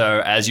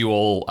 So as you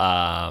all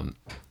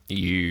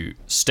you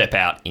step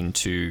out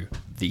into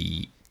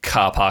the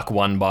car park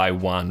one by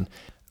one.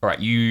 All right,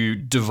 you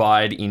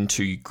divide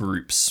into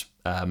groups.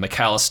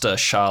 McAllister,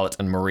 Charlotte,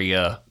 and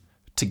Maria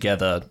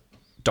together.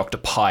 Dr.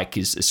 Pike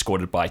is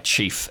escorted by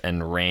Chief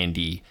and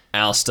Randy.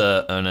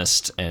 Allister,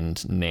 Ernest,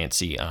 and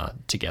Nancy are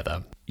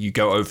together. you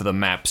go over the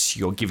maps,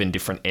 you're given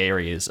different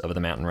areas of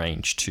the mountain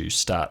range to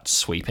start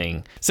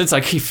sweeping. Since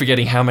I keep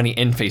forgetting how many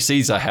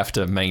NPCs I have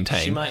to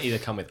maintain. She might either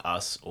come with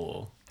us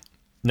or...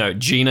 No,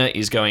 Gina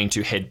is going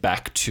to head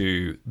back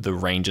to the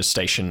ranger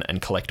station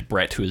and collect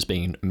Brett, who has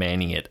been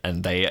manning it,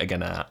 and they are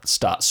going to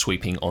start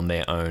sweeping on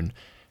their own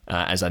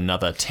as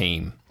another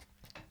team.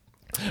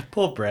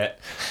 Poor Brett.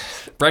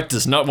 Brett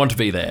does not want to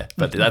be there,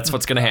 but that's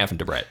what's going to happen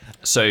to Brett.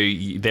 So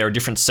there are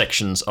different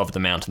sections of the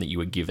mountain that you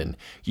were given.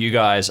 You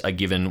guys are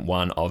given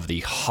one of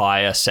the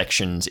higher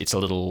sections. It's a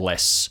little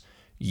less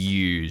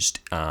used.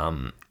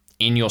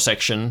 In your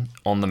section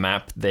on the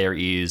map, there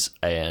is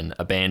an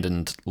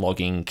abandoned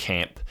logging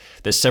camp.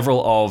 There's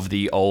several of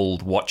the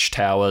old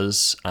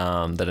watchtowers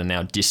that are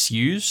now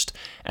disused,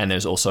 and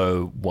there's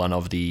also one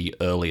of the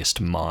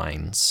earliest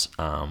mines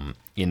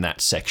in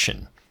that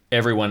section.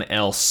 Everyone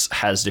else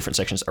has different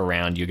sections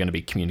around. You're going to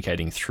be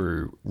communicating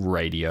through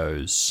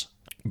radios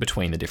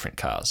between the different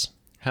cars.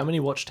 How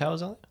many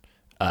watchtowers are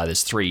there?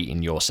 There's 3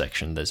 in your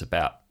section. There's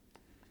about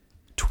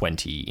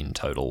 20 in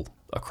total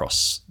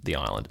across the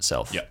island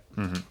itself. Yep.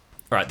 Mm-hmm.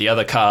 All right, the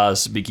other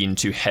cars begin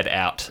to head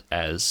out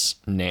as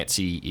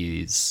Nancy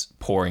is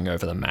poring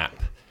over the map,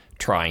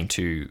 trying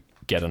to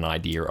get an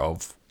idea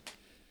of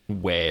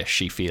where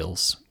she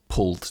feels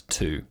pulled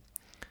to.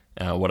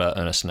 What are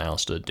Ernest and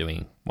Allister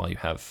doing while you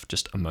have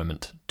just a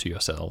moment to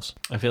yourselves?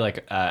 I feel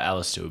like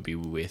Allister would be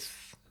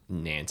with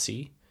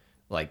Nancy,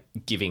 like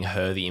giving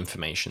her the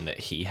information that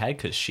he had,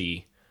 because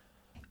he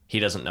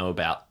doesn't know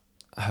about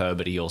her,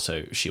 but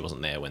she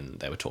wasn't there when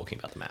they were talking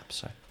about the map.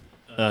 So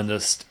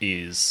Ernest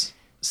is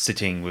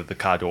sitting with the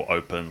car door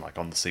open, like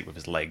on the seat with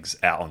his legs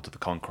out onto the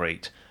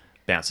concrete,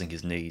 bouncing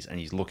his knees, and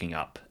he's looking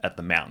up at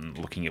the mountain,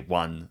 looking at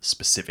one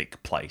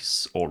specific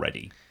place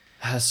already.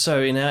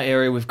 So in our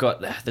area, we've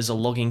got there's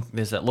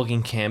that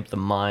logging camp, the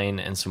mine,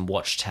 and some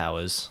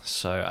watchtowers.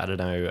 So I don't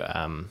know.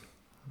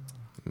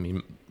 I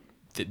mean,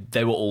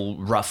 they were all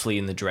roughly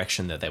in the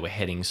direction that they were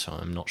heading. So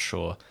I'm not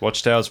sure.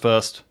 Watchtowers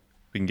first.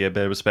 We can get a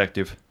better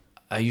perspective.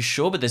 Are you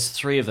sure? But there's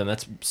 3 of them.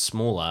 That's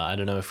smaller. I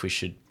don't know if we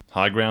should.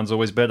 High ground's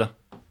always better.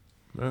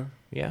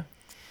 Yeah.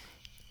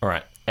 All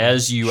right.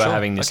 As you are Sure,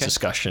 having this okay.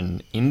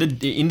 discussion, in the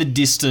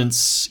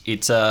distance,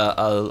 it's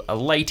a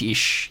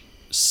late-ish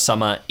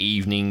summer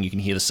evening. You can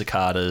hear the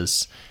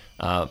cicadas.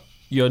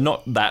 You're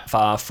not that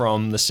far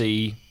from the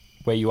sea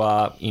where you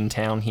are in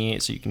town here,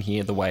 so you can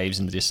hear the waves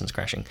in the distance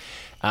crashing.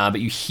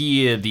 But you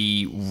hear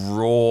the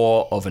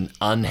roar of an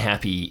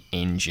unhappy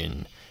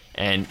engine.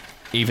 And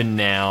even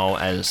now,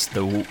 as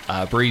the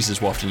breeze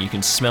is wafting, you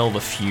can smell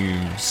the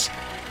fumes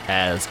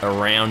as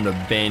around a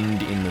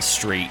bend in the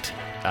street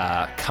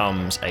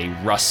comes a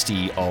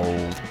rusty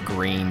old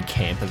green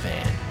camper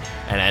van.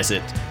 And as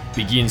it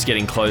begins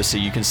getting closer,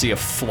 you can see a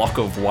flock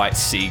of white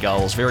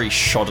seagulls, very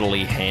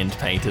shoddily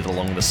hand-painted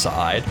along the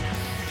side,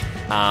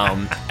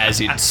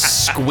 as it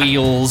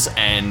squeals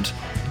and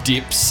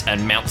dips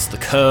and mounts the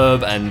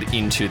curb and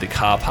into the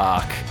car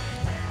park.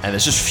 And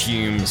there's just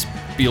fumes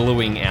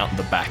billowing out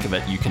the back of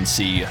it. You can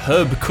see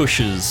Herb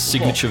Cush's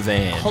signature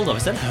van. Hold on,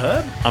 is that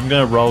Herb? I'm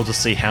going to roll to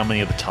see how many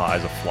of the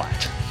tires are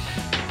flat.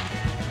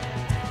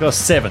 Got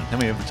 7. How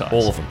many of the tires?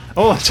 All of them.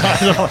 All the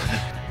tires.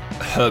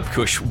 Herb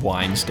Cush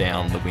winds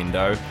down the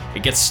window.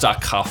 It gets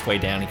stuck halfway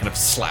down. He kind of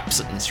slaps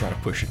it and is trying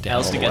to push it down.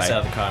 Alistair all the gets way.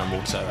 out of the car and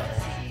walks over.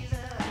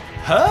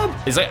 Herb?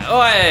 He's like,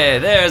 oh, hey,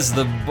 there's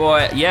the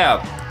boy.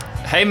 Yeah.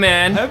 Hey,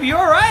 man. Herb, you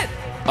alright?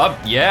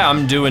 Yeah,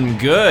 I'm doing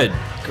good.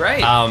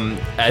 Great.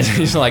 As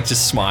he's like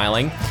just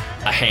smiling,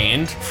 a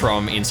hand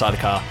from inside the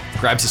car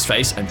grabs his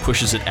face and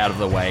pushes it out of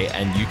the way,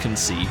 and you can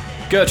see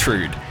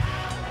Gertrude.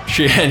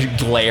 She is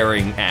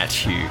glaring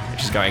at you.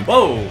 She's going,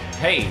 Whoa,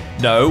 hey.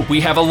 no, we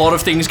have a lot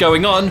of things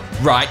going on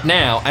right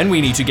now, and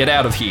we need to get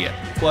out of here.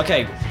 Well,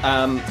 okay,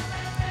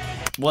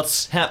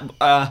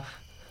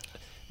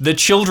 The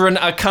children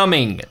are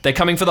coming. They're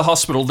coming for the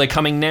hospital. They're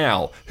coming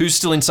now. Who's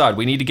still inside?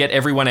 We need to get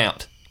everyone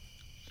out.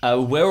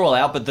 we're all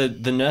out, but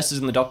the nurses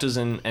and the doctors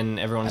and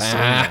everyone's still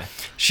in there.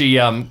 She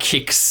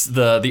kicks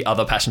the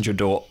other passenger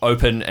door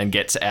open and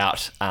gets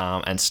out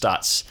and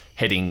starts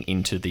heading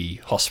into the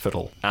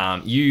hospital.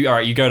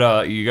 You go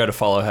to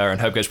follow her,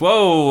 and Hope goes,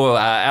 "Whoa,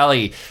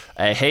 Ali,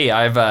 hey,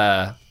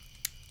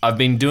 I've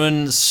been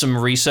doing some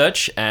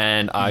research,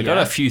 and I got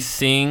a few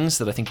things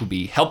that I think would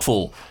be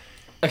helpful."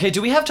 Okay,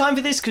 do we have time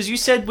for this? Because you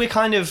said we're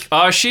kind of...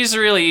 Oh, she's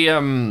really, you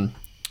know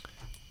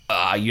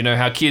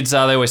how kids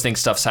are. They always think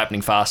stuff's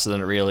happening faster than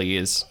it really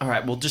is. All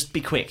right, well, just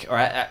be quick, all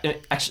right?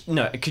 Actually,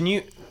 no, can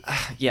you...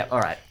 yeah, all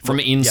right.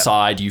 From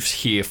inside, you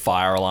hear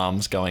fire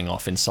alarms going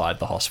off inside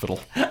the hospital.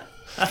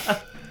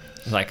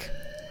 It's like,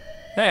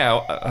 hey,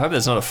 I hope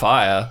there's not a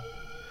fire.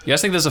 You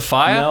guys think there's a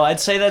fire? No, I'd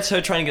say that's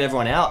her trying to get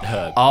everyone out,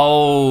 Herb.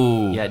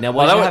 Oh. Yeah, now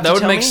what did you have to that would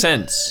tell make me?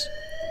 sense.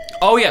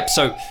 Oh, yeah,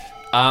 so...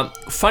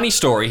 funny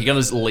story. He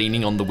was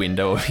leaning on the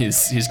window of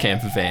his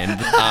camper van,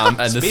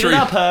 and Speed it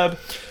up, Herb.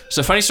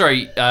 So funny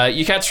story.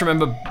 You cats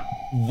remember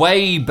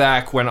way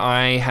back when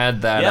I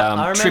had that Yep,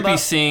 I remember.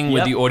 trippy thing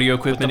with the audio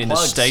equipment the in the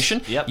plugs.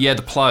 station? Yep. Yeah,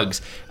 the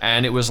plugs,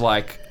 and it was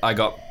like I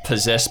got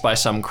possessed by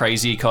some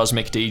crazy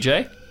cosmic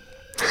DJ.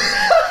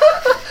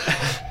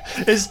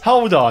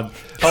 Hold on.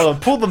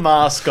 Pull the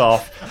mask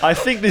off. I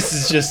think this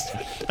is just.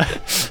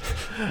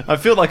 I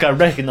feel like I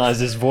recognize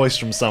this voice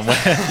from somewhere.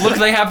 Look,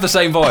 they have the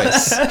same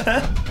voice.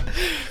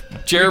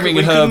 Jeremy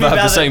and Herb have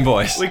the same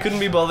voice. We couldn't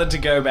be bothered to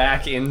go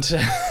back into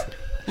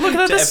Look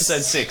at to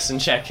episode 6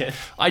 and check it.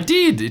 I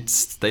did.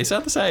 They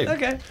sound the same.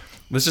 Okay.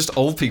 There's just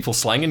old people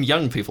slang and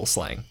young people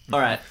slang. All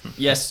right.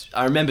 Yes,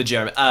 I remember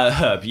Jeremy.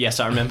 Herb. Yes,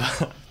 I remember.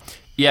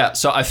 Yeah,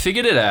 so I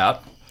figured it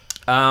out.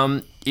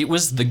 It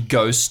was the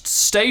ghost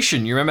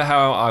station. You remember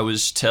how I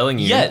was telling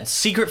you? Yeah,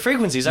 secret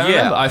frequencies. I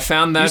remember. Yeah, I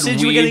found that You said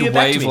you were gonna weird get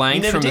back to me. You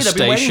wavelength never from a did. I've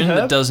been waiting, station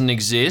that Herb. doesn't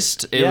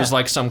exist. It Yeah. was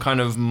like some kind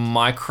of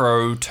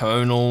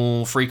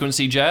microtonal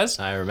frequency jazz.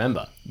 I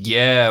remember.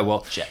 Yeah,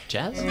 well,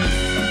 Jazz?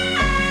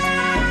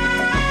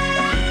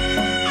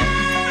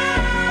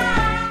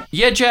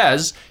 yeah,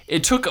 jazz.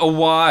 It took a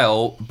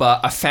while,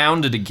 but I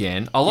found it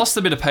again. I lost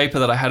the bit of paper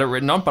that I had it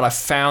written on, but I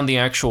found the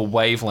actual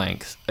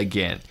wavelength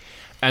again.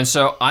 And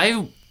so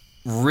I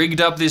rigged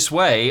up this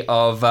way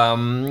of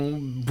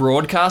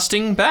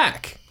broadcasting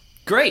back.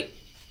 Great.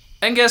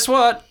 And guess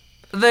what?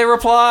 They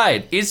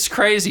replied. It's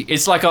crazy.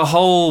 It's like a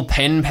whole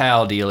pen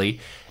pal dealy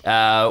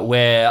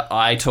where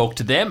I talk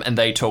to them and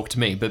they talk to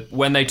me. But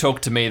when they talk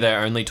to me,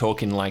 they're only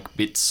talking like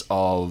bits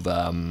of...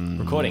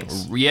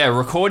 Recordings. Yeah,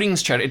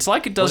 recordings chat. It's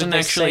like it doesn't they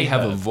actually say,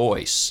 have a Herb?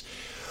 voice.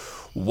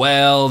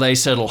 Well, they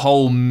said a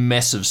whole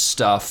mess of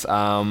stuff. Do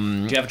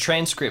you have a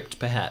transcript,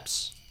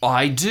 perhaps?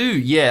 I do,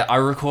 yeah. I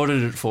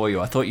recorded it for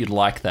you. I thought you'd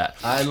like that.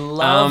 I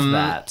love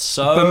that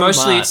so But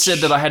mostly much. it said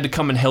that I had to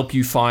come and help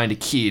you find a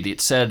kid. It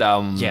said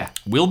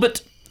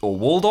Wilbert or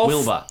Waldorf.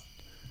 Wilbur.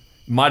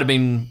 Might have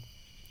been...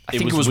 I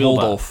think it was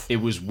Wilbur. Waldorf. It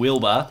was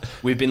Wilbur.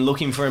 We've been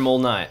looking for him all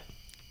night.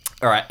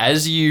 All right,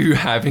 as you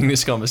having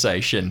this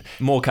conversation,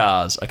 more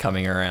cars are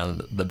coming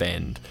around the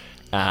bend.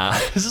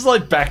 This is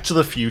like Back to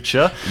the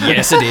Future.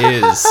 Yes, it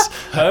is.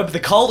 Herb, the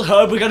cold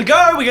Herb, we gotta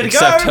go,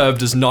 Except Herb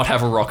does not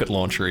have a rocket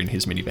launcher in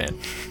his minivan.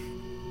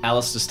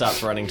 Alistair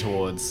starts running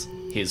towards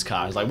his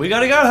car. He's like, we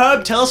gotta go,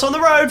 Herb, tell us on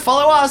the road,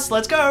 follow us,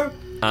 let's go.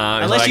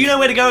 Unless you know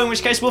where to go, in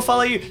which case we'll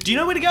follow you. Do you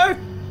know where to go?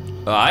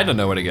 I don't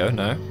know where to go,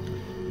 no.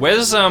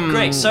 Where's,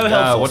 Great, so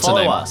helpful, what's her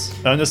follow name? us.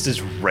 Ernest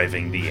is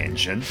revving the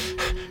engine.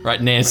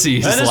 Right, Nancy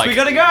is Ernest, like... we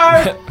gotta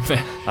go!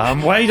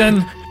 I'm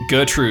waiting.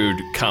 Gertrude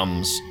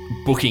comes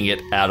booking it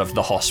out of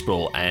the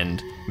hospital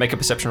and make a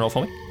perception roll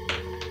for me.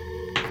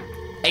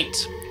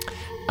 8.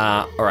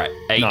 All right,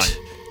 8. 9.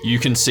 You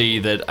can see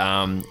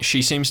that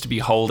she seems to be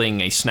holding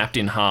a snapped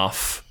in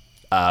half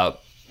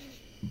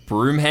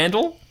broom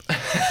handle.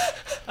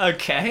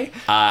 Okay.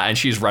 And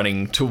she's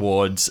running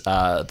towards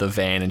the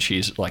van and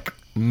she's like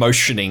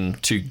motioning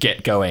to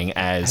get going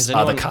as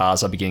other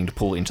cars are beginning to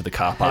pull into the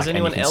car park. Has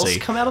anyone and you can else see,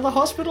 come out of the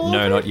hospital? No,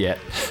 already? not yet.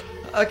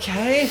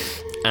 Okay.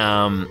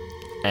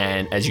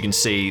 And as you can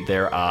see,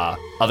 there are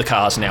other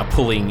cars now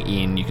pulling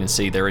in. You can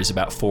see there is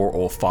about 4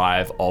 or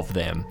 5 of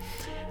them.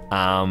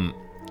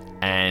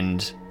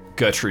 And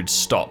Gertrude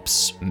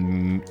stops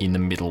in the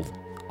middle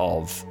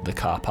of the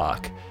car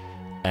park.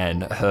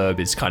 And Herb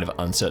is kind of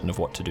uncertain of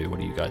what to do. What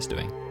are you guys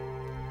doing?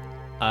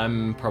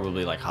 I'm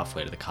probably like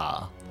halfway to the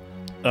car.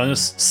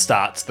 Ernest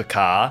starts the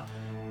car,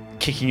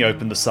 kicking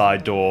open the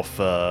side door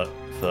for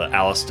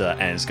Allister,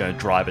 and is going to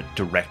drive it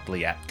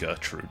directly at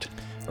Gertrude.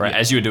 Right,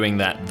 as you're doing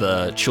that,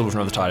 the children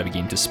of the tide are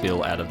beginning to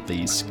spill out of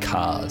these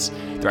cars.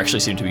 There actually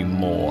seem to be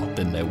more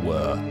than there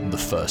were the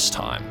first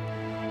time.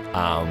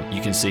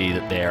 You can see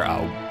that there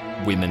are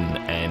women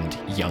and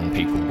young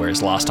people,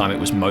 whereas last time it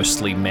was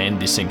mostly men.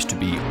 This seems to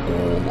be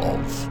all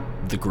of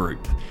the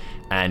group.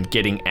 And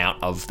getting out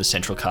of the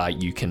central car,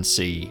 you can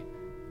see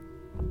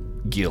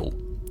Gil.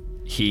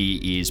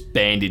 He is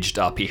bandaged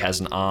up. He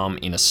has an arm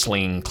in a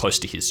sling close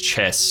to his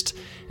chest,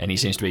 and he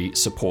seems to be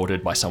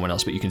supported by someone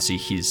else, but you can see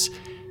his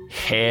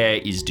hair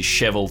is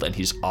disheveled and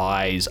his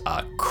eyes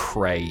are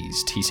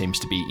crazed. He seems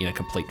to be in a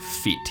complete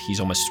fit. He's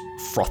almost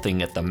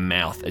frothing at the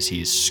mouth as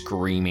he is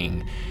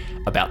screaming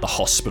about the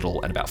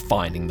hospital and about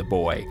finding the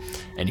boy.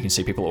 And you can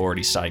see people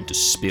already starting to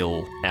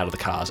spill out of the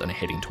cars and are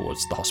heading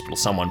towards the hospital.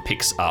 Someone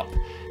picks up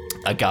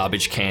a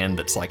garbage can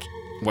that's like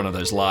one of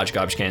those large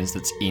garbage cans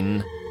that's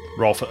in...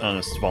 Roll for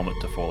Ernest's vomit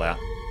to fall out.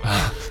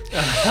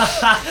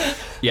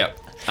 Yep.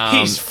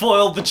 He's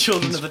foiled the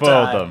children of the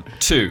Spoiled tide. them.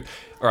 2.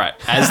 All right.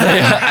 As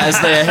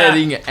they're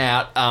heading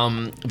out,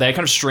 they're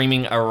kind of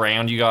streaming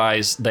around you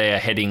guys. They're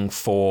heading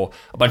for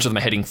a bunch of them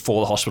are heading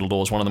for the hospital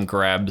doors. One of them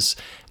grabs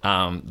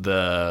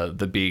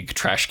the big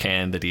trash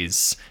can that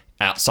is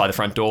outside the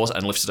front doors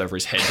and lifts it over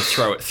his head to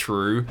throw it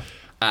through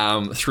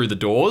the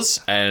doors.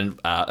 And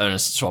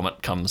Ernest's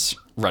vomit comes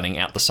running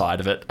out the side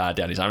of it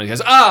down his arm. And he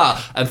goes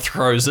and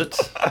throws it.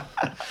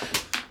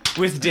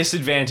 With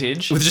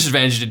disadvantage. With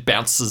disadvantage, it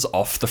bounces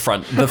off the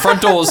front. The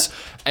front doors,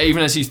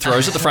 even as he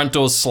throws it, the front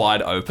doors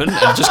slide open and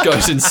it just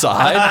goes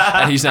inside.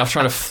 And he's now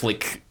trying to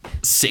flick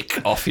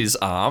sick off his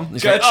arm.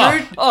 He's going,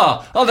 Gertrude?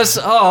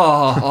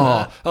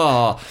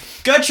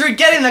 Gertrude,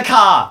 get in the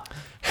car!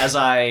 As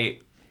I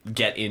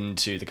get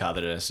into the car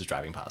that Ernest is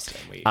driving past, and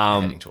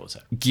we're heading towards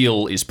her.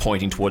 Gil is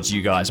pointing towards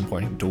you guys and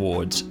pointing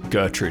towards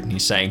Gertrude, and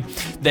he's saying,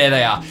 there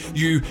they are.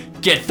 You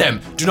get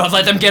them. Do not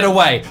let them get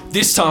away.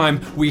 This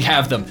time, we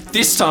have them.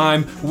 This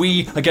time,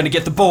 we are going to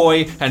get the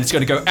boy, and it's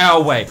going to go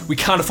our way. We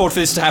can't afford for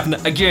this to happen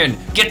again.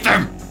 Get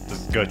them!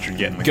 Does Gertrude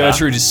get in the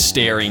Gertrude is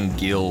staring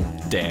Gil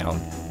down.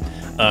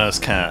 car?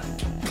 Ernest kind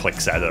of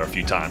clicks at her a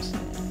few times.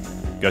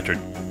 Gertrude.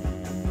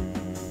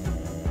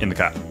 In the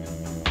car.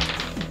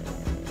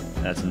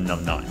 That's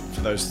number 9.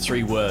 For those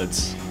 3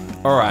 words.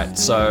 All right,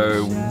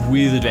 so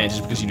with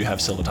advantage because you do have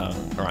Silver Tongue.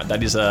 All right,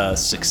 that is a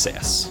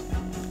success.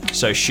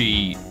 So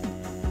she,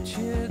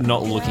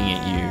 not looking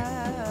at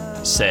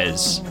you,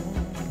 says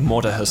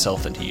more to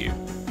herself than to you.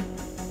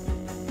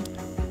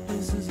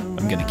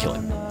 I'm gonna kill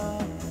him.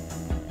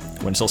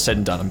 When it's all said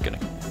and done, I'm gonna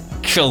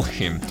kill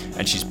him.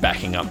 And she's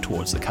backing up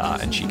towards the car,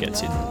 and she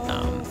gets in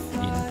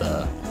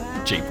the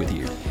Jeep with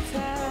you.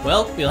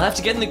 Well, you'll have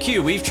to get in the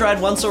queue. We've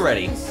tried once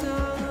already.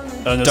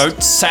 Ernest,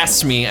 Don't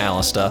sass me,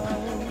 Allister.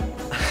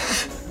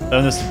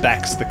 Ernest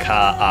backs the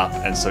car up,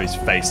 and so he's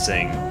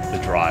facing the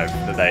drive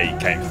that they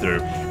came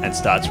through and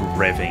starts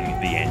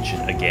revving the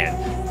engine again.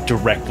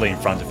 Directly in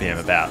front of him,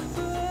 about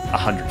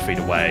 100 feet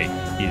away,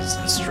 is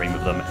the stream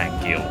of them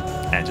and Gil,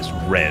 and just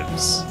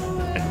revs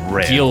and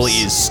revs. Gil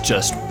is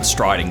just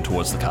striding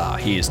towards the car.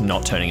 He is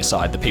not turning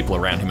aside. The people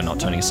around him are not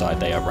turning aside.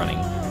 They are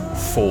running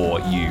for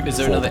you. Is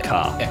there for another the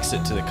car?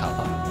 exit to the car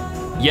park?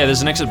 Yeah,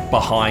 there's an exit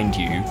behind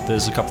you.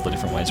 There's a couple of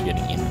different ways of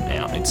getting in and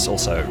out. It's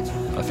also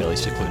a fairly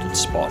secluded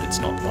spot. It's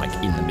not like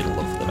in the middle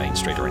of the main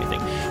street or anything.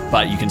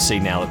 But you can see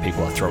now that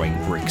people are throwing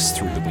bricks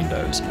through the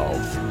windows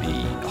of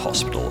the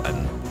hospital,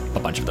 and a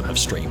bunch of them have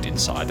streamed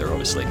inside. They're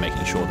obviously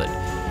making sure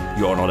that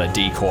you're not a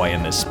decoy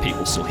and there's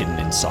people still hidden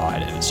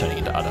inside, and it's turning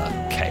into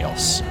utter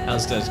chaos.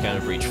 Alistair's going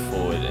to reach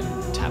forward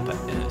and tap at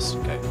Ernest.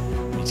 Okay,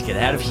 we need to get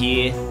out of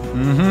here.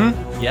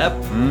 Mm-hmm. Yep.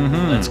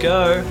 Mm-hmm. Let's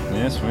go.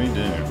 Yes, we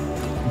do.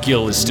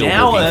 Gil is still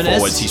Now, moving Ernest.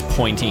 forwards. He's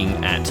pointing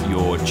at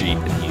your Jeep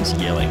and he's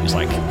yelling. He's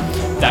like,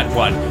 that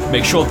one,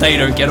 make sure they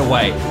don't get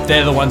away.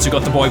 They're the ones who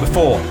got the boy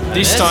before.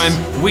 This Ernest?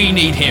 time, we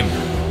need him.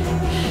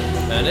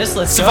 Ernest,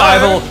 let's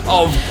Survival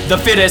go. of the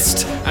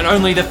fittest, and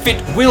only the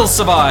fit will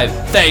survive.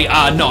 They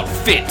are not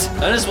fit.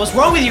 Ernest, what's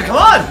wrong with you? Come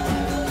on!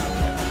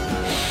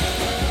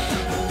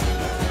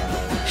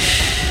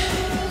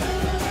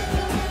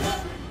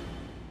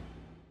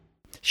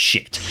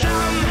 Shit.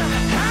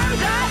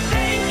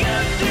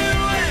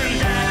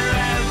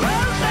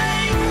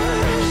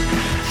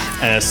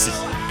 Ernest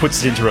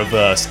puts it into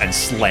reverse and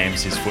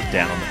slams his foot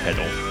down on the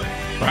pedal.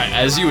 Right,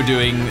 as you were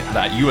doing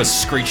that, you were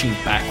screeching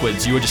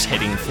backwards. You were just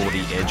heading for the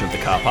edge of the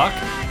car park.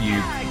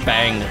 You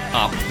bang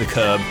up the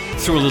curb,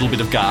 through a little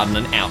bit of garden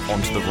and out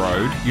onto the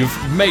road. You've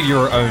made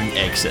your own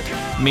exit.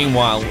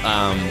 Meanwhile,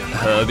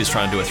 Herb is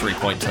trying to do a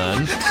 3-point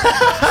turn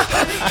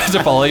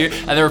to follow you.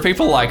 And there are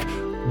people like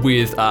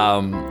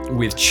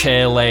with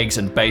chair legs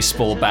and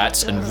baseball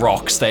bats and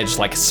rocks. They're just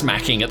like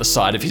smacking at the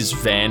side of his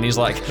van. He's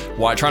like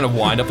trying to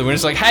wind up the window.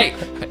 He's like, hey,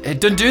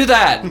 don't do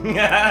that.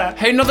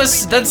 Hey, no,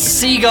 that's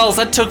seagulls.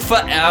 That took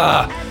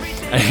forever.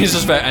 And he's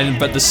just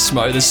but the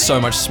smoke. There's so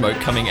much smoke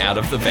coming out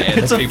of the van.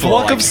 It's that a people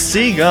flock are of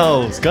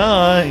seagulls,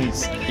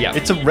 guys. Yeah.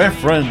 It's a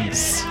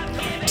reference.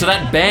 to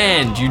that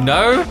band, you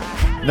know?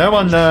 No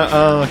one know.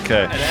 Oh,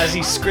 okay. And as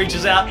he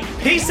screeches out,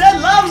 peace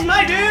and loves,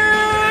 my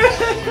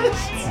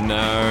dude!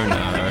 No.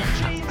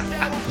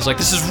 It's like,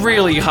 this is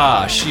really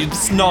harsh.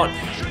 It's not.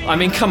 I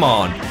mean, come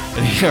on.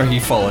 And here he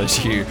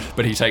follows you,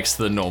 but he takes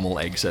the normal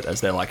exit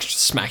as they're like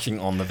smacking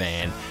on the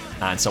van,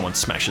 and someone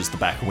smashes the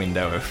back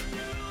window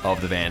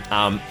of the van.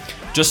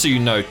 Just so you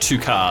know, 2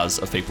 cars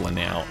of people are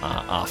now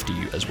after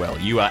you as well.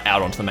 You are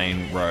out onto the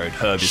main road.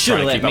 Herb is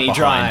trying to keep up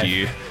behind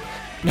you.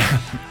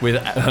 With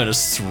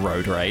Ernest's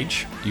road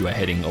rage, you are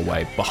heading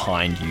away.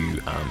 Behind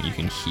you, you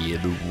can hear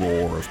the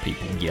roar of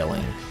people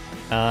yelling.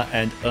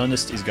 And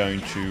Ernest is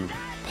going to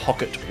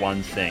pocket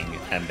one thing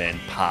and then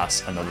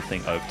pass another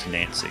thing over to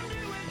Nancy.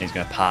 And he's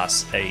going to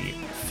pass a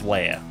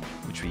flare,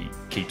 which he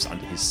keeps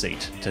under his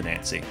seat, to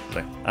Nancy.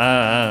 So,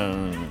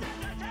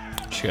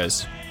 She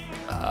goes,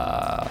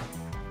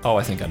 oh,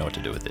 I think I know what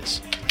to do with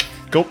this.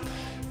 cool.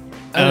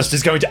 Ernest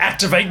is going to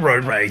activate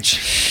road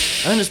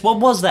rage. Ernest, what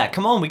was that?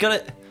 Come on, we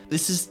gotta...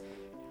 This is...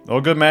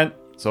 All good, man.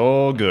 It's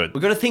all good. We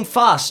gotta think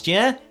fast,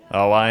 yeah?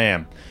 Oh, I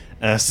am.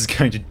 Ernest is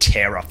going to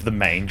tear up the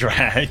main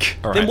drag.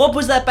 All Then right. what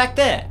was that back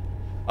there?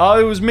 Oh,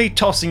 it was me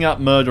tossing up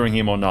murdering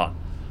him or not.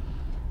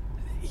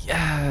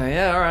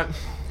 Yeah, alright.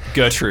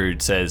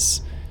 Gertrude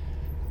says,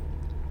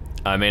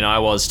 I mean, I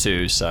was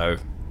too, so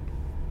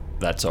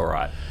that's all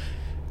right.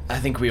 I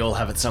think we all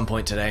have at some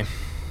point today.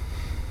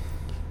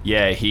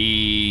 Yeah,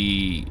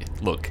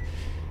 look,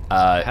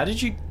 How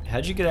did you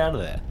get out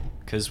of there?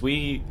 Because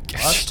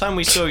last time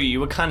we saw you, you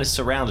were kind of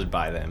surrounded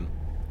by them.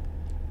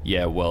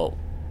 yeah, well,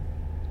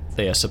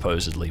 they are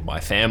supposedly my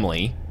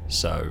family,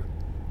 so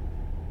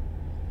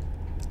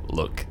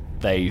look,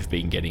 they've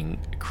been getting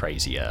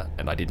crazier,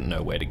 and I didn't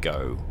know where to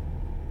go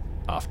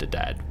after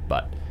Dad,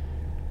 but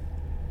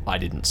I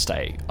didn't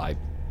stay. I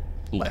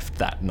left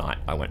that night.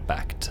 I went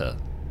back to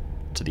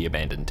to the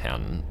abandoned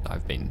town.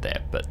 I've been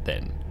there, but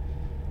then...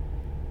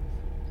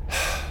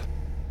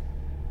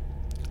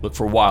 Look,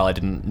 for a while I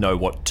didn't know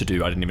what to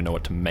do. I didn't even know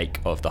what to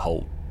make of the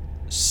whole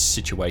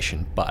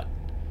situation, but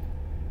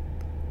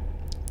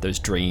those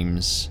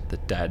dreams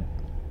that Dad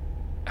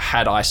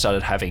had, I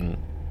started having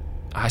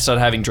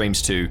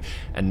dreams too,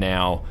 and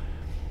now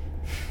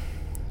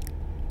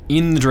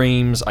in the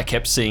dreams I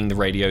kept seeing the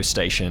radio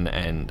station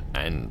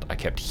and I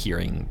kept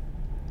hearing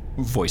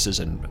voices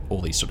and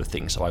all these sort of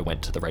things. So I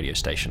went to the radio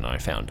station and I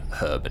found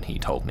Herb, and he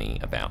told me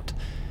about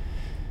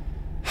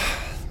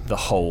the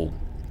whole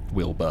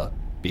Wilbur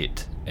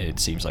bit. It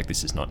seems like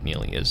this is not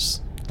nearly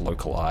as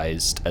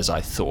localized as I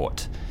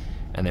thought.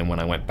 And then when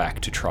I went back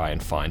to try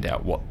and find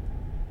out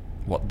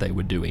what they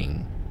were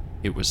doing,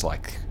 it was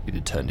like it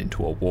had turned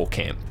into a war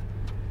camp.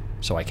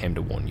 So I came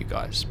to warn you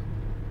guys.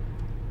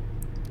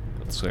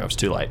 So I was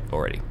too late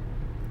already.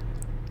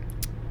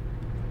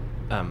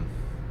 I'm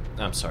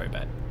sorry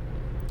about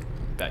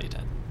your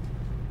dad.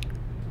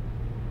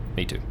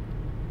 Me too.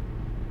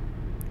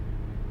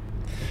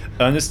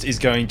 Ernest is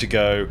going to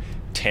go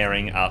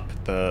tearing up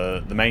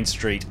the main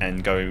street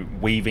and go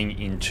weaving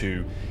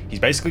into... He's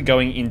basically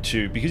going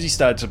into... Because he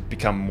started to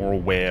become more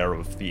aware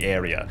of the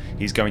area,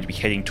 he's going to be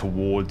heading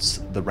towards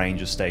the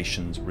ranger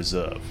station's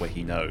reserve, where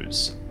he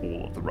knows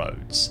all of the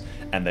roads.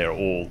 And they're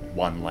all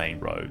one-lane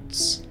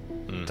roads,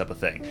 type of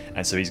thing.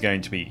 And so he's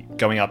going to be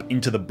going up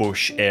into the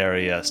bush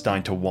area,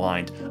 starting to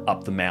wind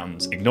up the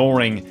mountains,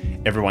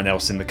 ignoring everyone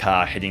else in the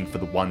car, heading for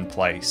the one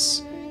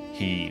place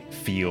he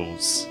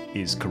feels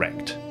is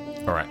correct.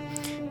 All right.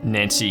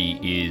 Nancy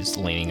is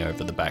leaning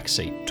over the back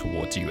seat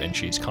towards you, and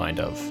she's kind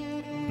of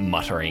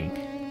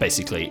muttering,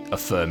 basically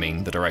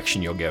affirming the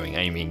direction you're going,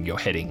 aiming you're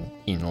heading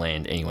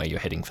inland anyway, you're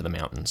heading for the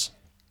mountains.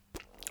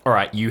 All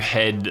right, you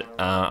head,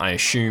 I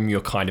assume you're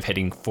kind of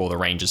heading for the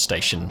ranger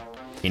station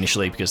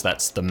initially, because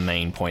that's the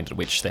main point at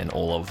which then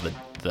all of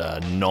the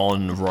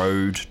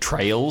non-road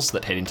trails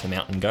that head into the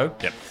mountain go.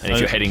 Yep. And if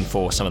you're heading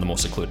for some of the more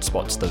secluded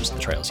spots, those are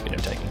the trails you're going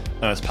to be taking.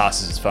 Ernest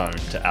passes his phone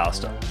to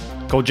Allister.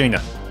 Call Gina.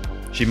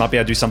 She might be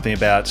able to do something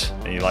about...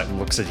 And he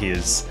looks at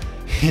his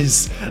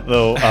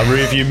little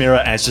rear view mirror,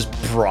 and it's just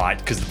bright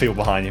because the people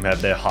behind him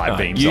have their high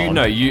beams on.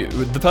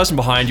 The person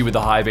behind you with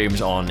the high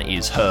beams on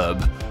is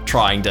Herb,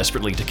 trying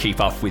desperately to keep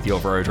up with your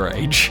road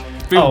rage.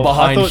 People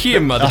behind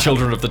him are the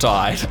children of the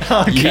tide.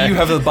 Okay. You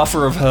have the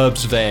buffer of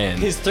Herb's van.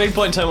 His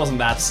 3-point turn wasn't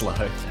that slow.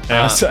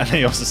 And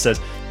he also says,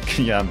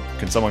 can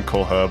someone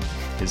call Herb?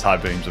 His high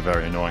beams are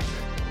very annoying.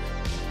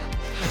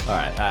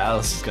 Alright,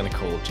 Alice is going to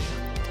call Gina.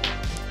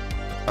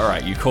 All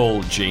right, you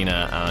call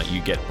Gina. You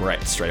get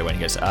Brett straight away. And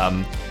he goes,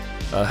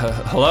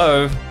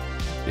 hello,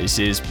 this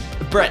is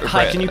Brett.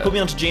 Hi, can you put me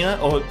onto Gina?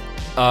 Or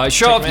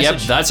sure. take a Yep,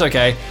 message? that's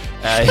okay.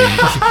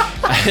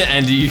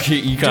 And you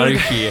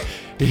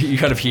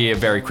kind of hear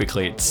very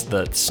quickly. It's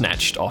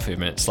snatched off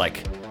him, and it's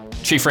like,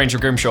 Chief Ranger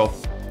Grimshaw.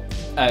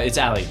 It's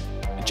Ali.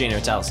 Gina,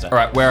 it's Allister. All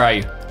right, where are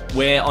you?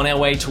 We're on our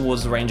way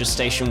towards the ranger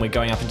station. We're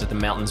going up into the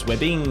mountains.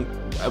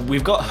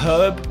 We've got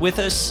Herb with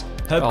us.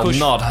 Herb Oh, Kush.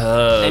 not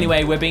Herb.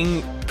 Anyway, we're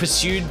being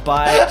pursued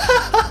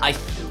by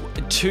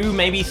 2,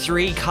 maybe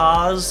 3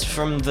 cars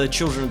from the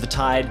Children of the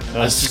Tide.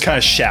 Ernest just kind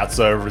of shouts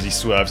over as he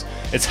swerves.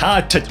 It's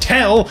hard to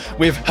tell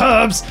with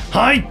Herb's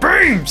high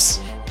beams!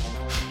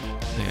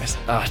 Yes.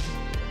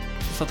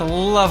 For the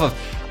love of...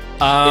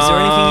 Is there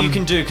anything you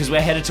can do? Because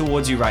we're headed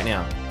towards you right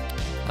now.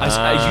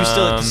 Are you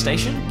still at the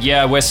station?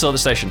 Yeah, we're still at the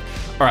station.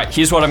 All right,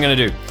 here's what I'm going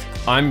to do.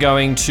 I'm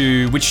going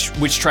to...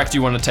 Which track do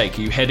you want to take?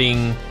 Are you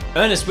heading...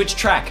 Ernest, which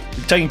track?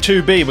 We're taking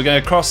 2B. We're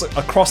going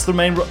across the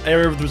main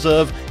area of the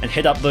reserve and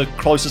head up the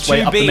closest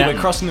way up the 2B, mountain.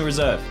 we're crossing the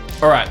reserve.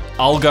 All right,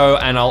 I'll go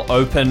and I'll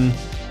open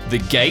the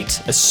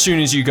gate. As soon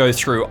as you go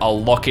through,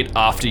 I'll lock it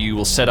after you.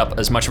 Will set up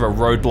as much of a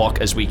roadblock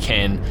as we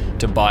can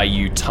to buy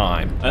you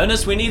time.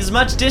 Ernest, we need as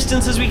much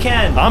distance as we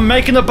can. I'm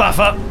making a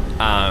buffer.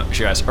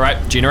 She goes, all right,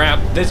 Gina out.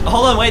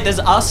 Hold on, wait, there's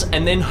us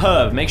and then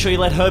Herb. Make sure you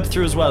let Herb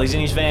through as well. He's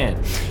in his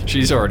van.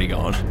 She's already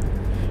gone.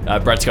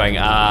 Brett's going,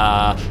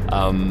 I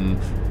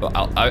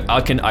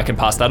can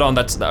pass that on.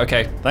 That's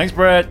okay. Thanks,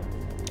 Brett.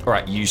 All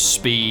right, you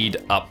speed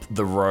up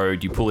the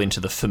road. You pull into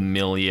the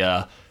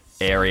familiar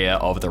area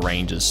of the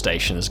Rangers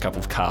station. There's a couple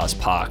of cars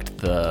parked.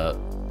 The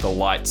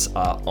lights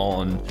are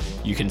on.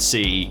 You can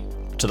see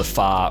to the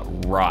far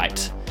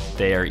right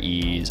there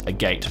is a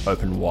gate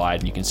open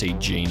wide, and you can see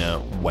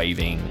Gina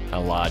waving a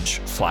large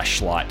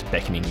flashlight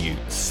beckoning you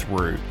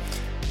through.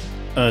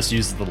 Ernest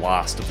uses the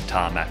last of the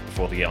tarmac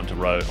before they get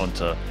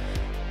onto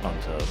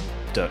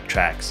dirt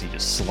tracks. He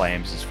just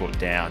slams his foot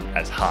down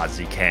as hard as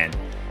he can,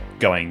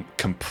 going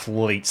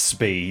complete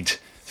speed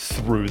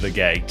through the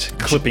gate,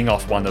 clipping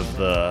off one of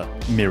the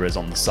mirrors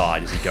on the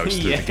side as he goes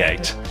through the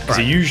gate. Because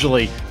he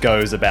usually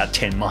goes about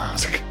 10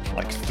 miles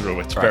through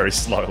it very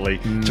slowly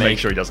to make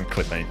sure he doesn't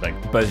clip anything.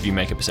 Both of you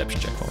make a perception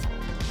check for me.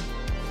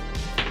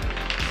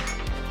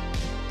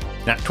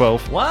 Nat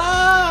 12.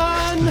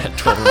 One!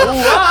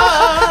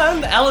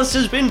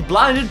 Allister's been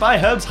blinded by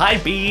Herb's high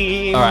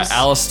beams. All right,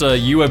 Allister,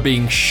 you are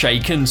being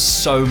shaken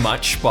so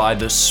much by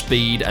the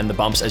speed and the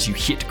bumps as you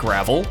hit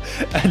gravel.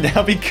 And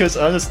now because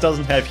Ernest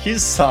doesn't have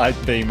his side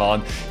beam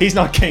on, he's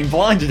not getting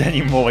blinded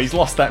anymore. He's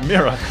lost that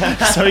mirror.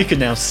 So he can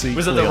now see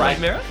Was it the clearly. right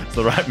mirror? It's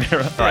the right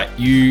mirror. All right,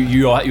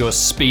 you're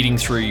speeding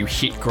through. You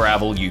hit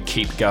gravel. You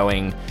keep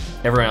going.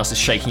 Everyone else is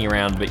shaking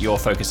around, but your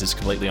focus is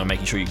completely on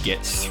making sure you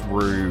get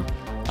through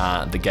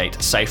the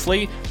gate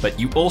safely. But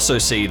you also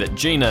see that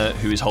Gina,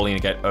 who is holding the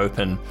gate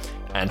open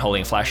and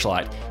holding a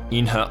flashlight,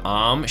 in her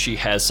arm she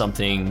has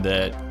something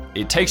that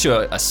it takes you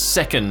a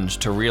second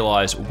to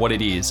realize what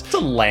it is. It's a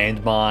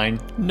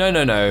landmine.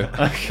 No.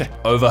 Okay.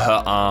 Over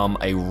her arm,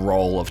 a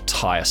roll of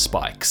tire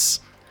spikes,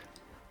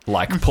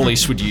 like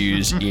police would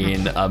use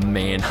in a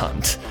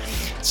manhunt.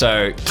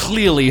 So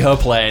clearly her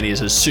plan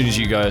is, as soon as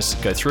you guys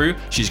go through,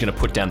 she's going to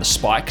put down the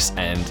spikes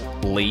and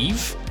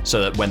leave,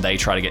 so that when they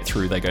try to get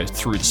through, they go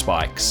through the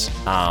spikes,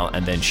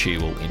 and then she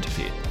will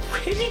interfere.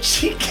 Where did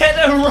she get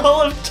a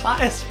roll of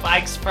tire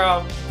spikes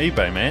from?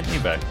 eBay, man.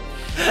 eBay.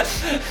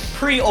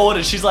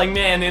 Pre-ordered. She's like,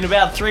 man, in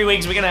about 3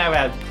 weeks we're gonna have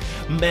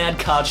a mad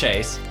car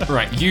chase.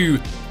 Right, you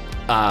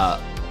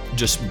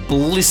just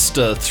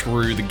blister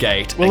through the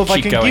gate Well, and if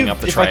keep I can going give,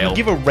 up the if I trail. can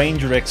give a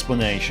ranger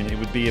explanation, it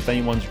would be if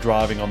anyone's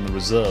driving on the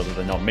reserve that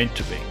they're not meant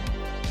to be.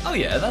 Oh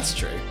yeah, that's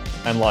true.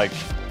 And like,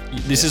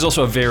 This is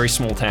also a very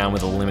small town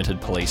with a limited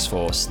police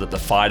force, that the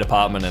fire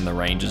department and the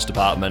rangers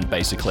department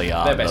basically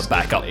are They're the basically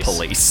backup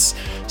police.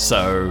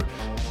 So,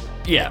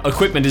 yeah,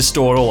 equipment is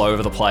stored all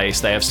over the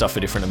place. They have stuff for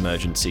different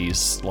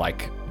emergencies.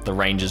 Like, the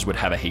rangers would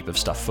have a heap of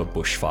stuff for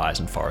bushfires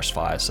and forest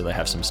fires, so they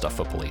have some stuff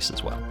for police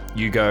as well.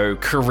 You go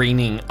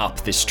careening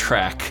up this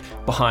track.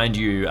 Behind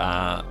you,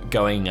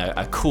 going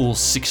a cool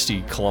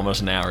 60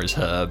 kilometers an hour is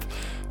Herb.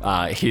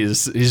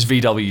 His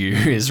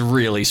VW is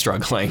really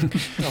struggling.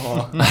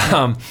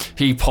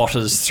 He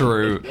potters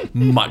through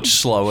much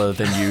slower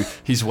than you.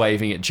 He's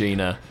waving at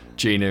Gina.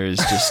 Gina is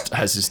just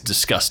has this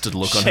disgusted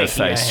look on her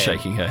Shaking her face, head.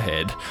 shaking her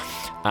head.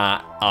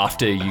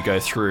 After you go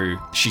through,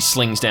 she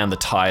slings down the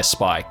tire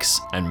spikes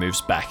and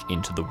moves back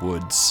into the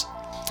woods.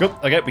 Oop,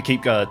 okay, we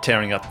keep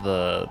tearing up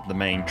the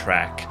main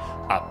track,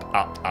 up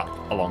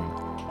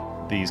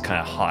along these kind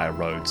of higher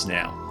roads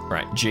now.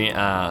 Right,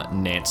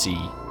 Nancy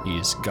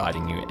is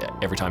guiding you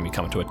every time you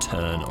come to a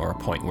turn or a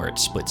point where it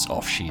splits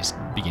off. She's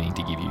beginning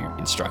to give you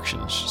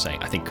instructions,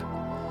 saying, I think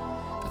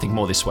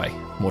more this way,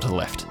 more to the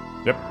left.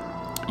 Yep.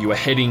 You are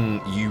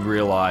heading, you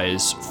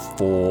realize,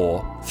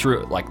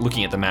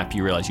 looking at the map,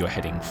 you realize you're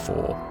heading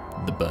for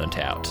the burnt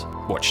out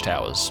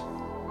watchtowers,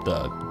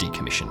 the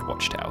decommissioned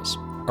watchtowers.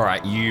 All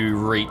right, you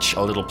reach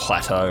a little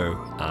plateau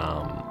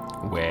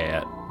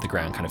where the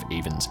ground kind of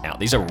evens out.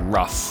 These are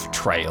rough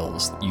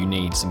trails. You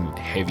need some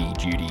heavy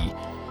duty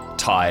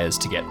tires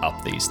to get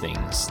up these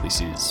things. This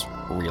is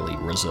really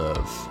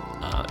reserve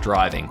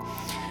driving.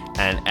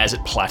 And as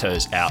it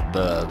plateaus out,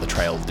 the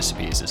trail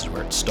disappears. This is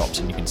where it stops,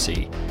 and you can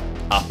see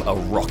up a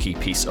rocky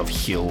piece of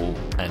hill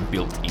and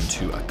built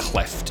into a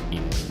cleft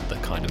in the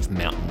kind of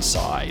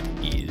mountainside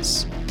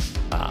is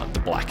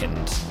the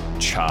blackened,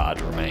 charred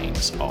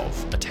remains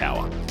of a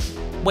tower.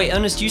 Wait,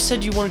 Ernest, you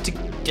said you wanted to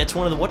get to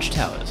one of the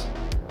watchtowers.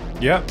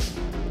 Yep.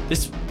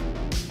 This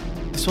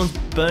one's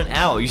burnt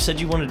out. You said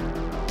you wanted.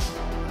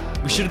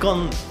 We should have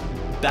gone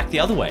back the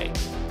other way.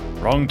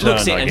 Wrong turn, Look,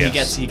 see, I and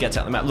guess. he gets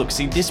out the map. Look,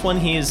 see, this one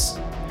here's.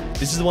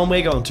 This is the one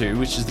we're going to,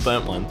 which is the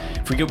burnt one.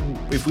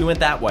 If we went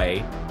that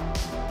way,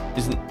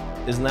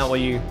 isn't that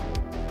what you?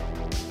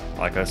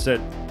 Like I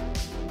said,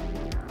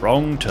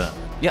 wrong turn.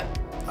 Yeah.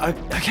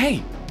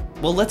 Okay.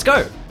 Well, let's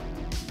go.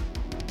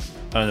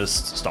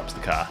 Ernest stops the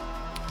car.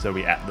 So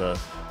we at the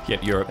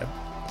Yep, you're...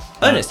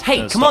 Ernest, hey,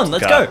 Ernest come stops on, the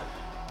let's car go.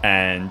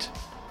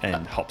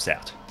 And hops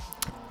out.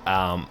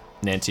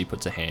 Nancy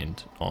puts a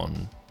hand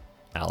on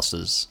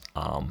Alistair's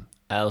arm.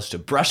 Allister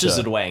brushes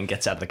So- it away and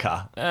gets out of the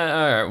car. All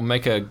right, we'll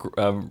make a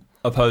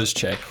opposed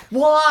check,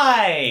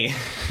 Why?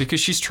 because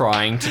she's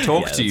trying to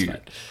talk to you.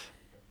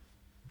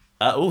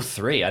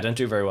 3. I don't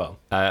do very well.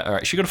 All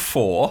right, she got a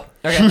 4.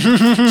 Okay.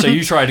 So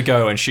you try to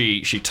go, and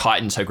she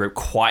tightens her grip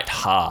quite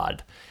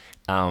hard.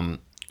 I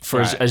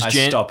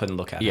stop and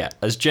look at Yeah, her.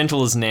 as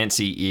gentle as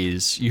Nancy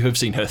is, you have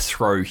seen her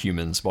throw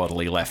humans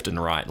bodily left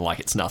and right like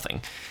it's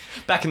nothing.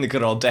 Back in the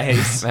good old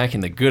days. Back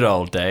in the good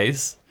old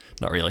days.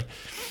 Not really.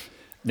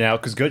 Now,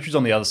 because Gertrude's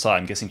on the other side,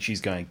 I'm guessing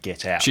she's going to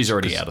get out. She's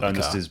already 'cause out of the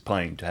Ernest car. is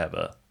planning to have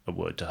a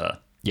word to her.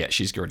 Yeah,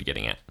 she's already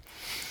getting it.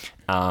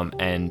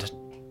 And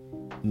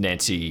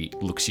Nancy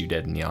looks you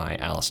dead in the eye,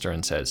 Allister,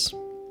 and says,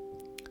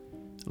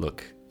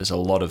 look, there's a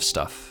lot of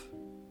stuff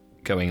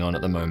going on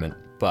at the moment,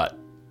 but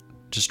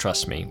just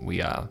trust me,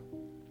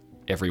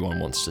 everyone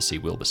wants to see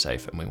Wilbur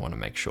safe, and we want to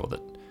make sure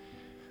that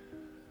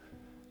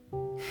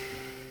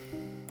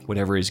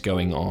whatever is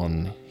going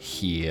on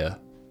here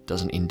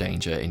doesn't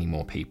endanger any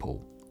more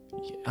people.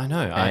 I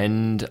know.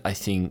 And I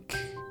think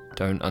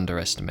don't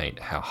underestimate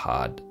how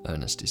hard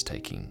Ernest is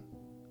taking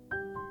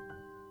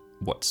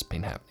what's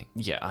been happening.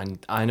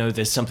 I know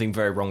there's something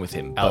very wrong with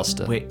him. But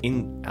Allister. we're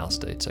in.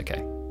 Allister, it's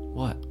okay.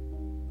 What?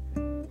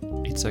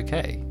 it's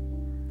okay.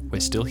 We're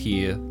still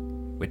here.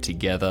 We're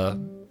together.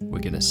 We're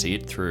going to see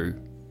it through.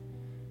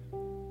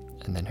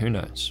 And then who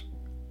knows?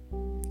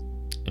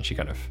 And she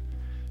kind of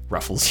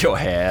ruffles your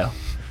hair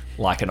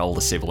like an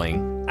older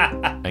sibling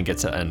and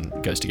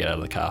goes to get out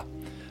of the car.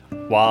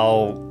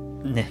 While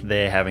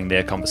they're having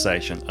their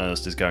conversation,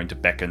 Ernest is going to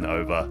beckon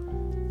over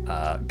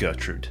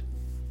Gertrude.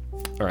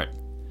 All right.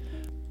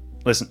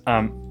 Listen,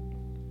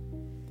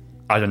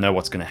 I don't know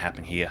what's going to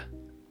happen here,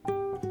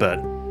 but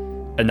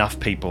enough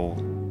people,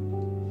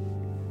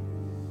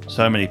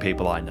 so many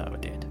people I know are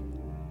dead.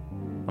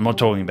 I'm not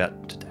talking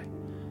about today.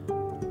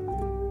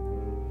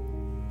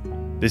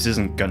 This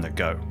isn't going to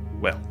go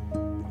well.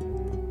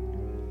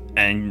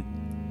 And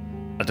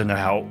I don't know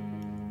how...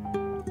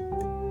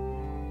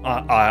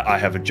 I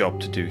have a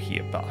job to do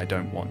here, but I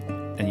don't want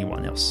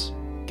anyone else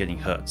getting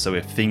hurt. So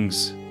if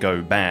things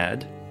go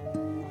bad,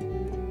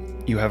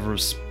 you have a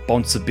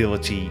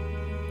responsibility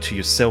to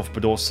yourself,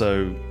 but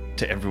also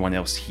to everyone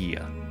else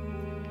here.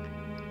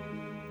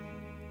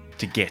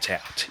 To get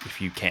out, if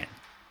you can.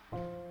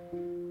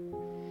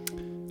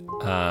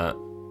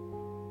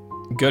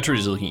 Gertrude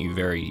is looking at you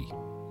very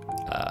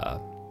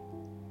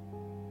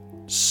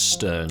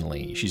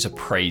sternly. She's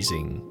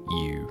appraising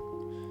you.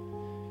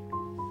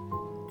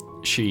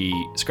 She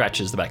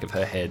scratches the back of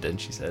her head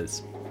and she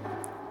says,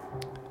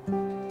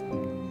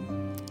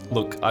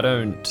 "Look, I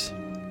don't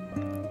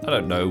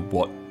know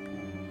what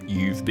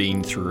you've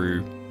been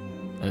through,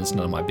 and it's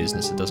none of my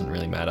business. It doesn't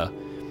really matter.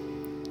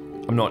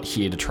 I'm not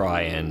here to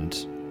try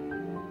and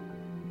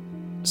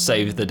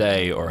save the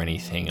day or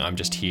anything. I'm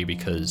just here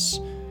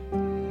because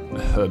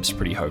Herb's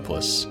pretty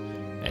hopeless,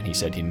 and he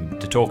said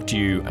to talk to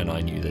you, and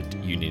I knew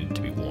that you needed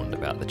to be warned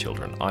about the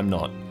children. I'm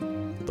not...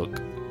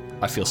 Look,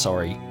 I feel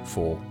sorry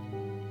for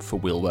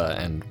Wilbur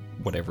and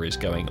whatever is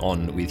going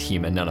on with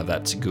him, and none of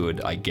that's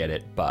good. I get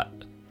it, but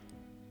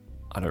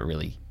I don't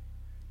really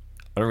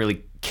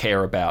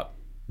care about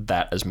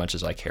that as much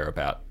as I care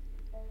about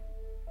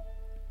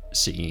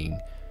seeing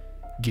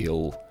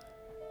Gil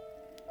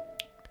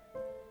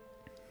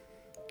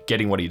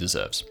getting what he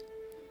deserves."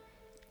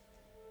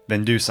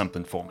 Then do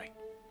something for me.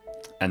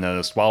 And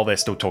Ernest, while they're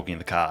still talking in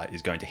the car,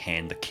 is going to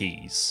hand the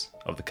keys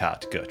of the car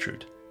to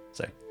Gertrude.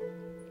 Say,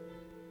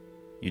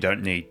 "You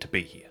don't need to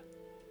be here."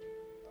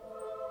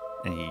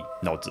 And he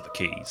nods at the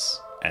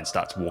keys and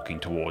starts walking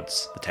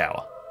towards the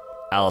tower.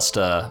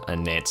 Allister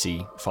and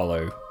Nancy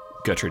follow.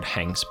 Gertrude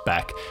hangs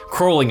back,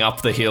 crawling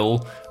up the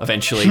hill.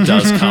 Eventually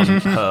does come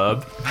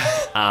Herb.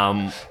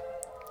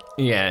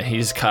 Yeah,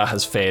 his car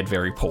has fared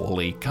very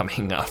poorly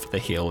coming up the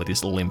hill. It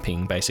is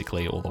limping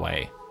basically all the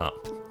way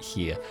up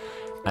here.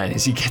 And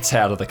as he gets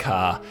out of the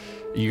car,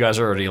 you guys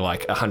are already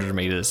like 100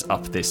 meters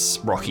up this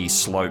rocky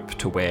slope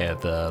to where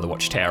the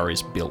watchtower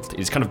is built.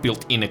 It's kind of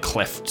built in a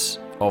cleft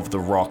of the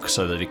rock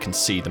so that it can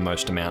see the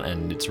most amount,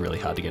 and it's really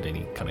hard to get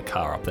any kind of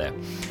car up there.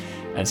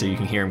 And so you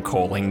can hear him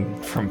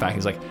calling from back.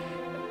 He's like,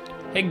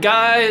 "Hey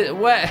guys,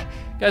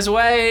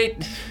 wait.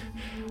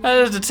 I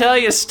have to tell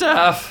you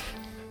stuff.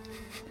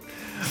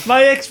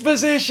 My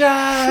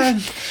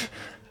exposition!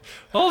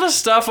 All the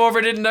stuff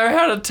Aubrey didn't know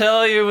how to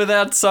tell you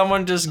without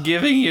someone just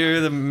giving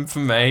you the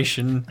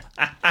information."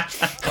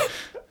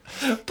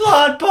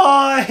 Blood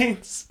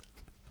points!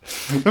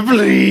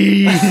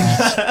 Please!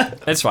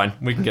 It's fine.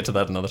 We can get to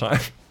that another time.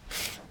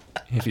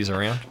 If he's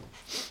around.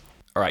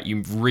 All right,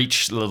 you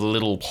reach the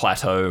little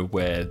plateau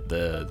where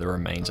the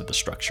remains of the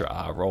structure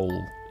are. Roll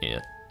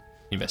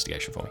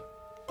investigation for me.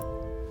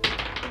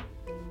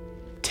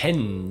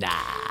 10.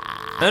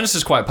 Ernest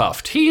is quite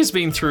puffed. He has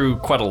been through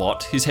quite a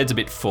lot. His head's a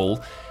bit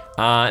full.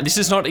 This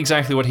is not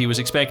exactly what he was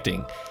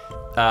expecting.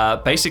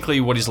 Basically,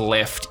 what is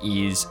left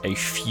is a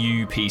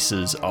few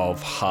pieces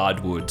of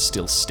hardwood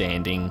still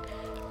standing,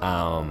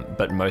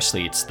 but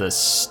mostly it's the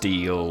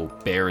steel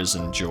bearers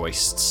and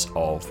joists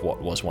of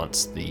what was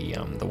once the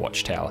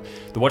watchtower.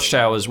 The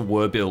watchtowers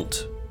were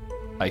built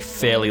a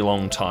fairly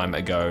long time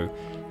ago.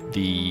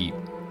 The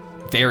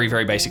very,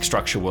 very basic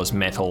structure was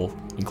metal,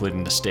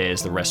 including the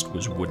stairs. The rest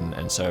was wooden,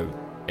 and so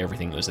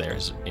everything that was there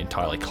is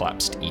entirely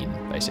collapsed in,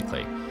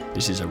 basically.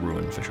 This is a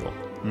ruin for sure.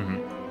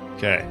 Mm-hmm.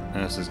 Okay,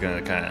 Ernest is going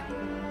to kind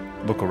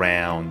of look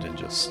around and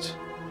just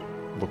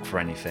look for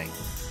anything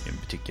in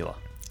particular.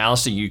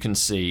 Allister, you can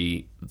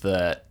see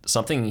that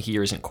something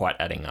here isn't quite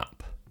adding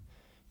up.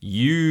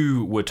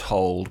 You were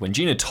told, when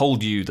Gina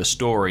told you the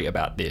story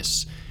about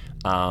this,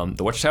 the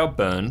watchtower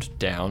burned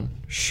down,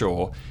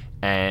 sure,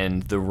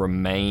 and the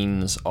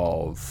remains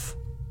of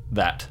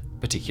that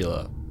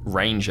particular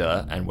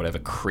ranger and whatever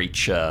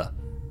creature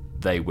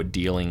they were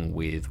dealing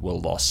with were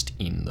lost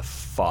in the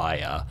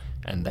fire,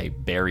 and they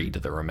buried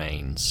the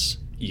remains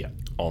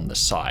on the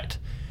site.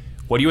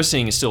 What you are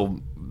seeing is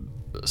still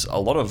a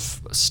lot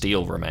of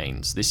steel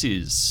remains.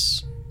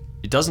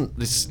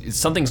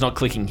 Something's not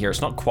clicking here.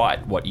 It's not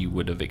quite what you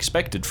would have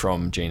expected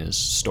from Gina's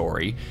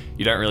story.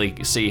 You don't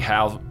really see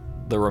how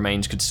the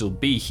remains could still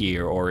be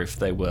here, or if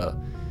they were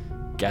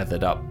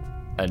gathered up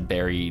and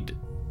buried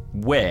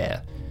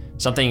where.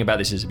 Something about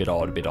this is a bit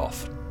odd, a bit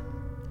off.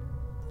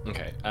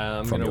 Okay.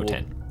 From your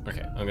 10.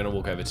 Okay, I'm gonna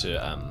walk over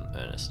to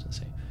Ernest and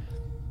say,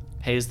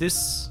 Hey, is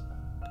this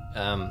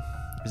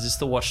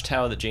the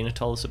watchtower that Gina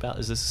told us about?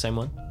 Is this the same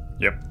one?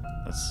 Yep,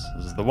 this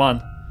is the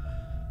one.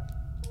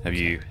 Have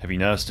you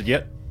noticed it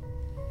yet?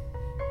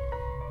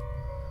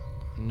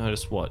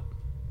 Notice what?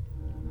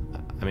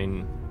 I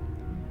mean,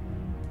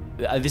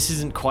 this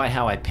isn't quite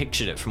how I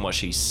pictured it from what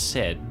she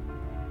said.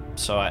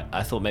 So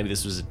I thought maybe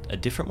this was a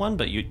different one,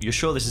 but you're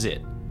sure this is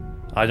it?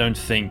 I don't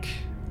think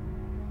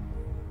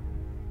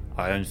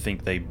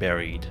they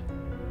buried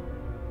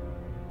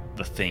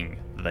the thing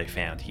that they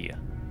found here.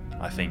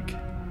 I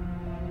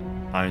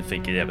don't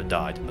think it ever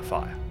died in the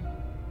fire.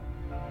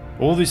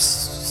 All this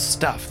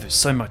stuff, there's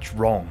so much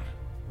wrong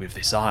with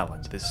this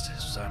island. There's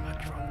so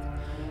much wrong.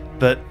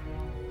 But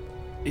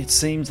it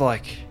seems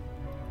like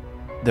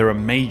there are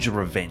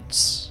major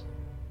events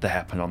that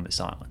happen on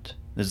this island.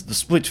 There's the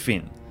split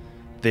fin.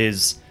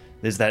 There's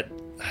that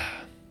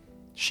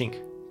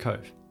Shink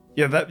Cove.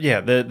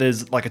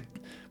 There's like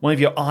one of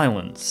your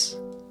islands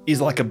is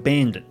like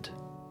abandoned,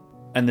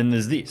 and then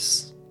there's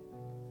this.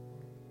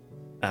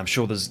 I'm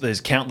sure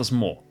there's countless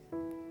more.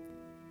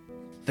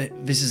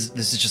 This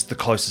is just the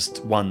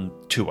closest one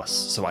to us,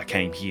 so I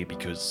came here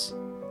because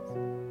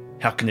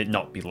how can it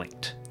not be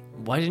linked?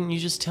 Why didn't you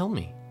just tell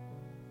me?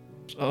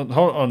 Hold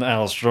on,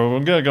 Allister.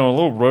 I'm going to go on a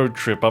little road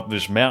trip up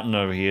this mountain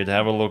over here to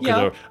have a look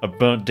at a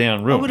burnt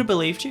down room. I would have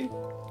believed you.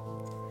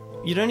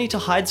 You don't need to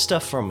hide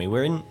stuff from me.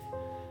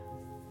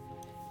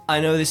 I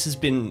know this has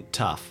been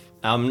tough.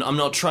 I'm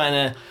not trying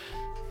to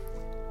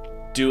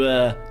do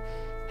a,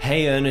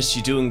 hey Ernest,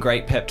 you're doing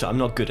great pep talk. I'm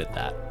not good at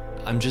that.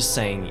 I'm just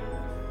saying,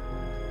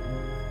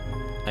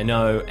 I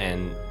know,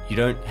 and you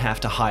don't have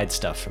to hide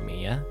stuff from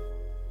me, yeah?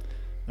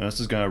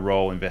 Ernest is going to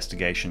roll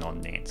investigation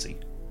on Nancy.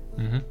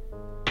 Mm-hmm.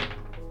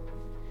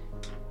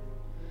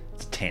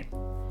 It's a 10.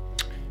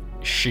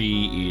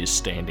 She is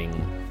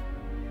standing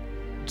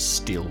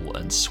still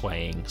and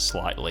swaying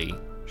slightly.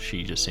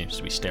 She just seems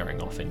to be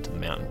staring off into the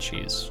mountain. She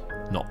is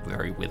not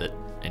very with it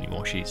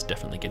anymore. She's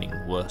definitely getting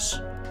worse.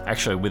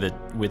 Actually, with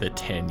a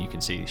 10, you can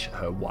see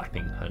her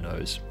wiping her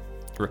nose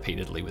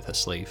repeatedly with her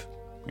sleeve.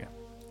 Yeah.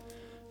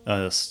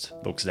 Ernest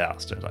looks at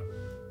Allister like,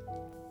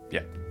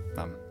 yeah,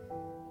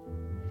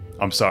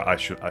 I'm sorry. I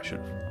should.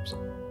 I'm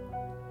sorry.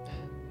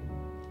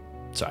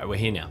 Sorry, we're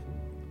here now.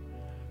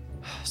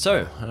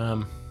 So,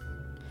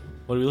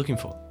 what are we looking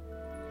for?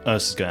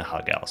 Ernest is going to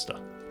hug Allister.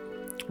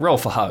 Roll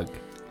for hug.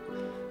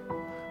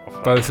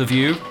 Both of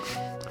you.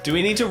 Do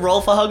we need to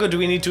roll for hug, or do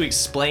we need to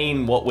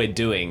explain what we're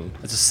doing?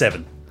 It's a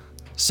 7.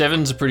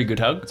 7's a pretty good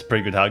hug. It's a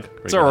pretty good hug.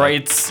 It's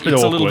alright. It's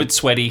a little bit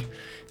sweaty.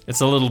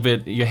 It's a little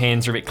bit. Your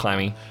hands are a bit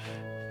clammy.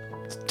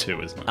 It's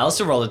 2, isn't it?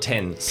 Alistair rolled a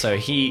 10, so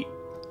he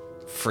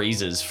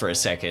freezes for a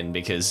second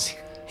because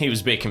he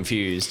was a bit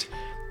confused,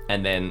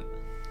 and then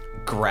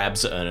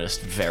grabs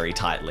Ernest very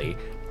tightly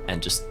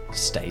and just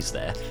stays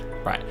there.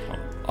 Right.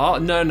 Oh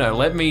no!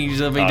 Let me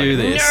do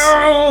this.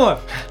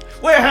 No!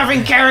 We're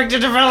having character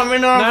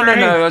development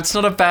already. No, it's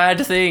not a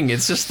bad thing.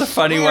 It's just the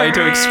funny way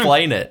to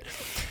explain it.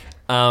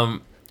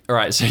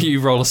 Alright, so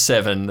you roll a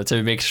 7. That's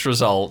a mixed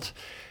result.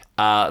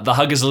 The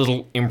hug is a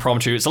little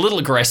impromptu. It's a little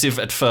aggressive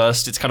at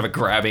first. It's kind of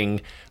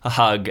a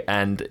hug,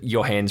 and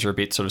your hands are a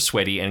bit sort of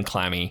sweaty and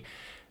clammy.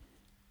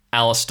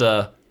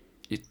 Allister,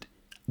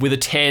 with a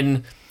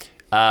 10,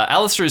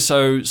 Allister is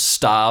so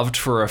starved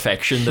for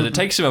affection that it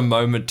takes him a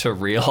moment to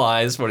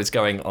realise what is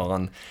going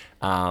on.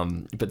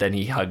 But then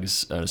he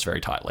hugs Ernest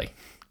very tightly.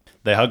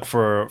 They hug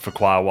for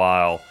quite a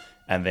while,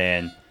 and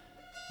then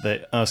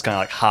Ernest kind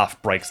of like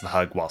half breaks the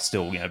hug while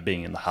still,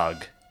 being in the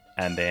hug,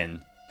 and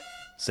then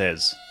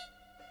says,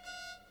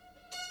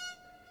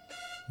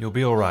 "You'll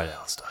be all right,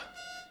 Allister."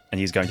 And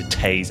he's going to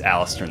tase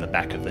Allister in the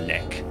back of the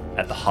neck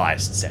at the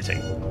highest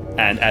setting.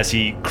 And as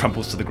he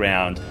crumples to the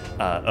ground,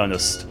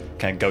 Ernest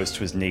kind of goes to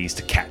his knees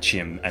to catch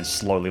him and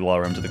slowly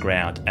lower him to the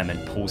ground, and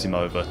then pulls him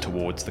over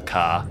towards the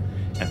car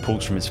and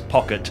pulls from his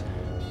pocket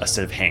a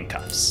set of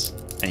handcuffs.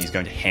 And he's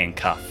going to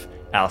handcuff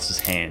Allister's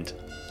hand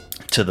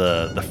to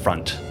the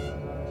front,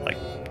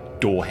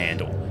 door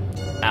handle.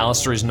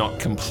 Allister is not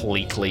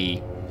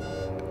completely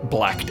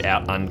blacked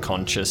out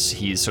unconscious.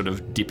 He is sort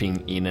of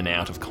dipping in and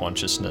out of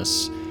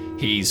consciousness.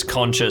 He's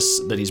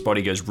conscious that his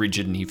body goes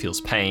rigid and he feels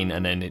pain,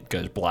 and then it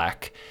goes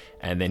black,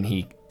 and then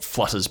he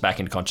flutters back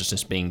into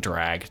consciousness, being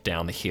dragged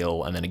down the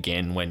hill, and then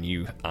again when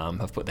you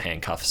have put the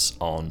handcuffs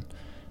on,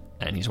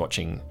 and he's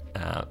watching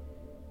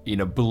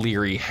in a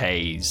bleary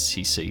haze,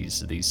 he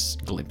sees these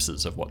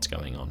glimpses of what's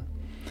going on.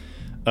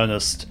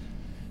 Ernest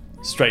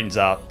straightens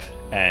up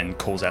and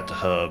calls out to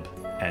Herb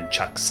and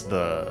chucks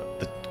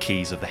the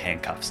keys of the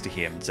handcuffs to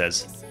him and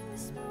says,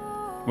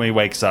 when he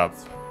wakes up,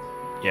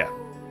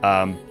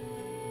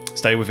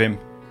 stay with him,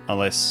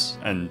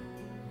 and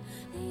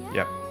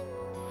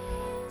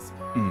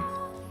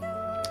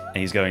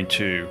he's going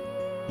to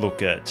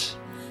look at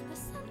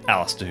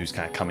Allister, who's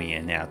kind of coming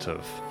in and out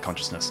of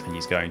consciousness, and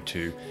he's going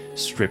to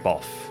strip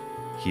off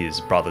his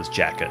brother's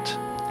jacket,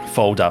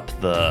 fold up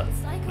the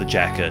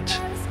jacket,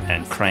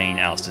 and crane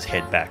Allister's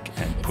head back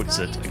and puts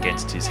it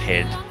against his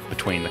head,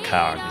 between the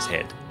car and his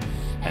head,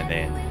 and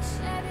then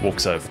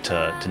walks over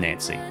to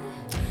Nancy.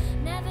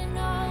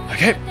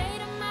 Okay,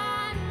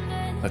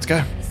 Let's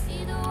go.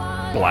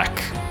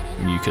 Black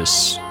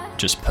mucus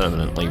just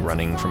permanently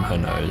running from her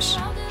nose.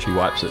 She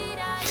wipes it.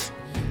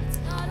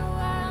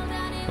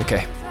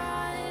 Okay.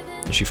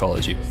 And she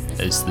follows you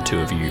as the two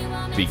of you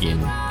begin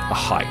a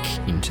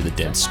hike into the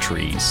dense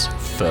trees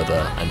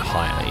further and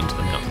higher into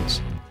the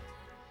mountains.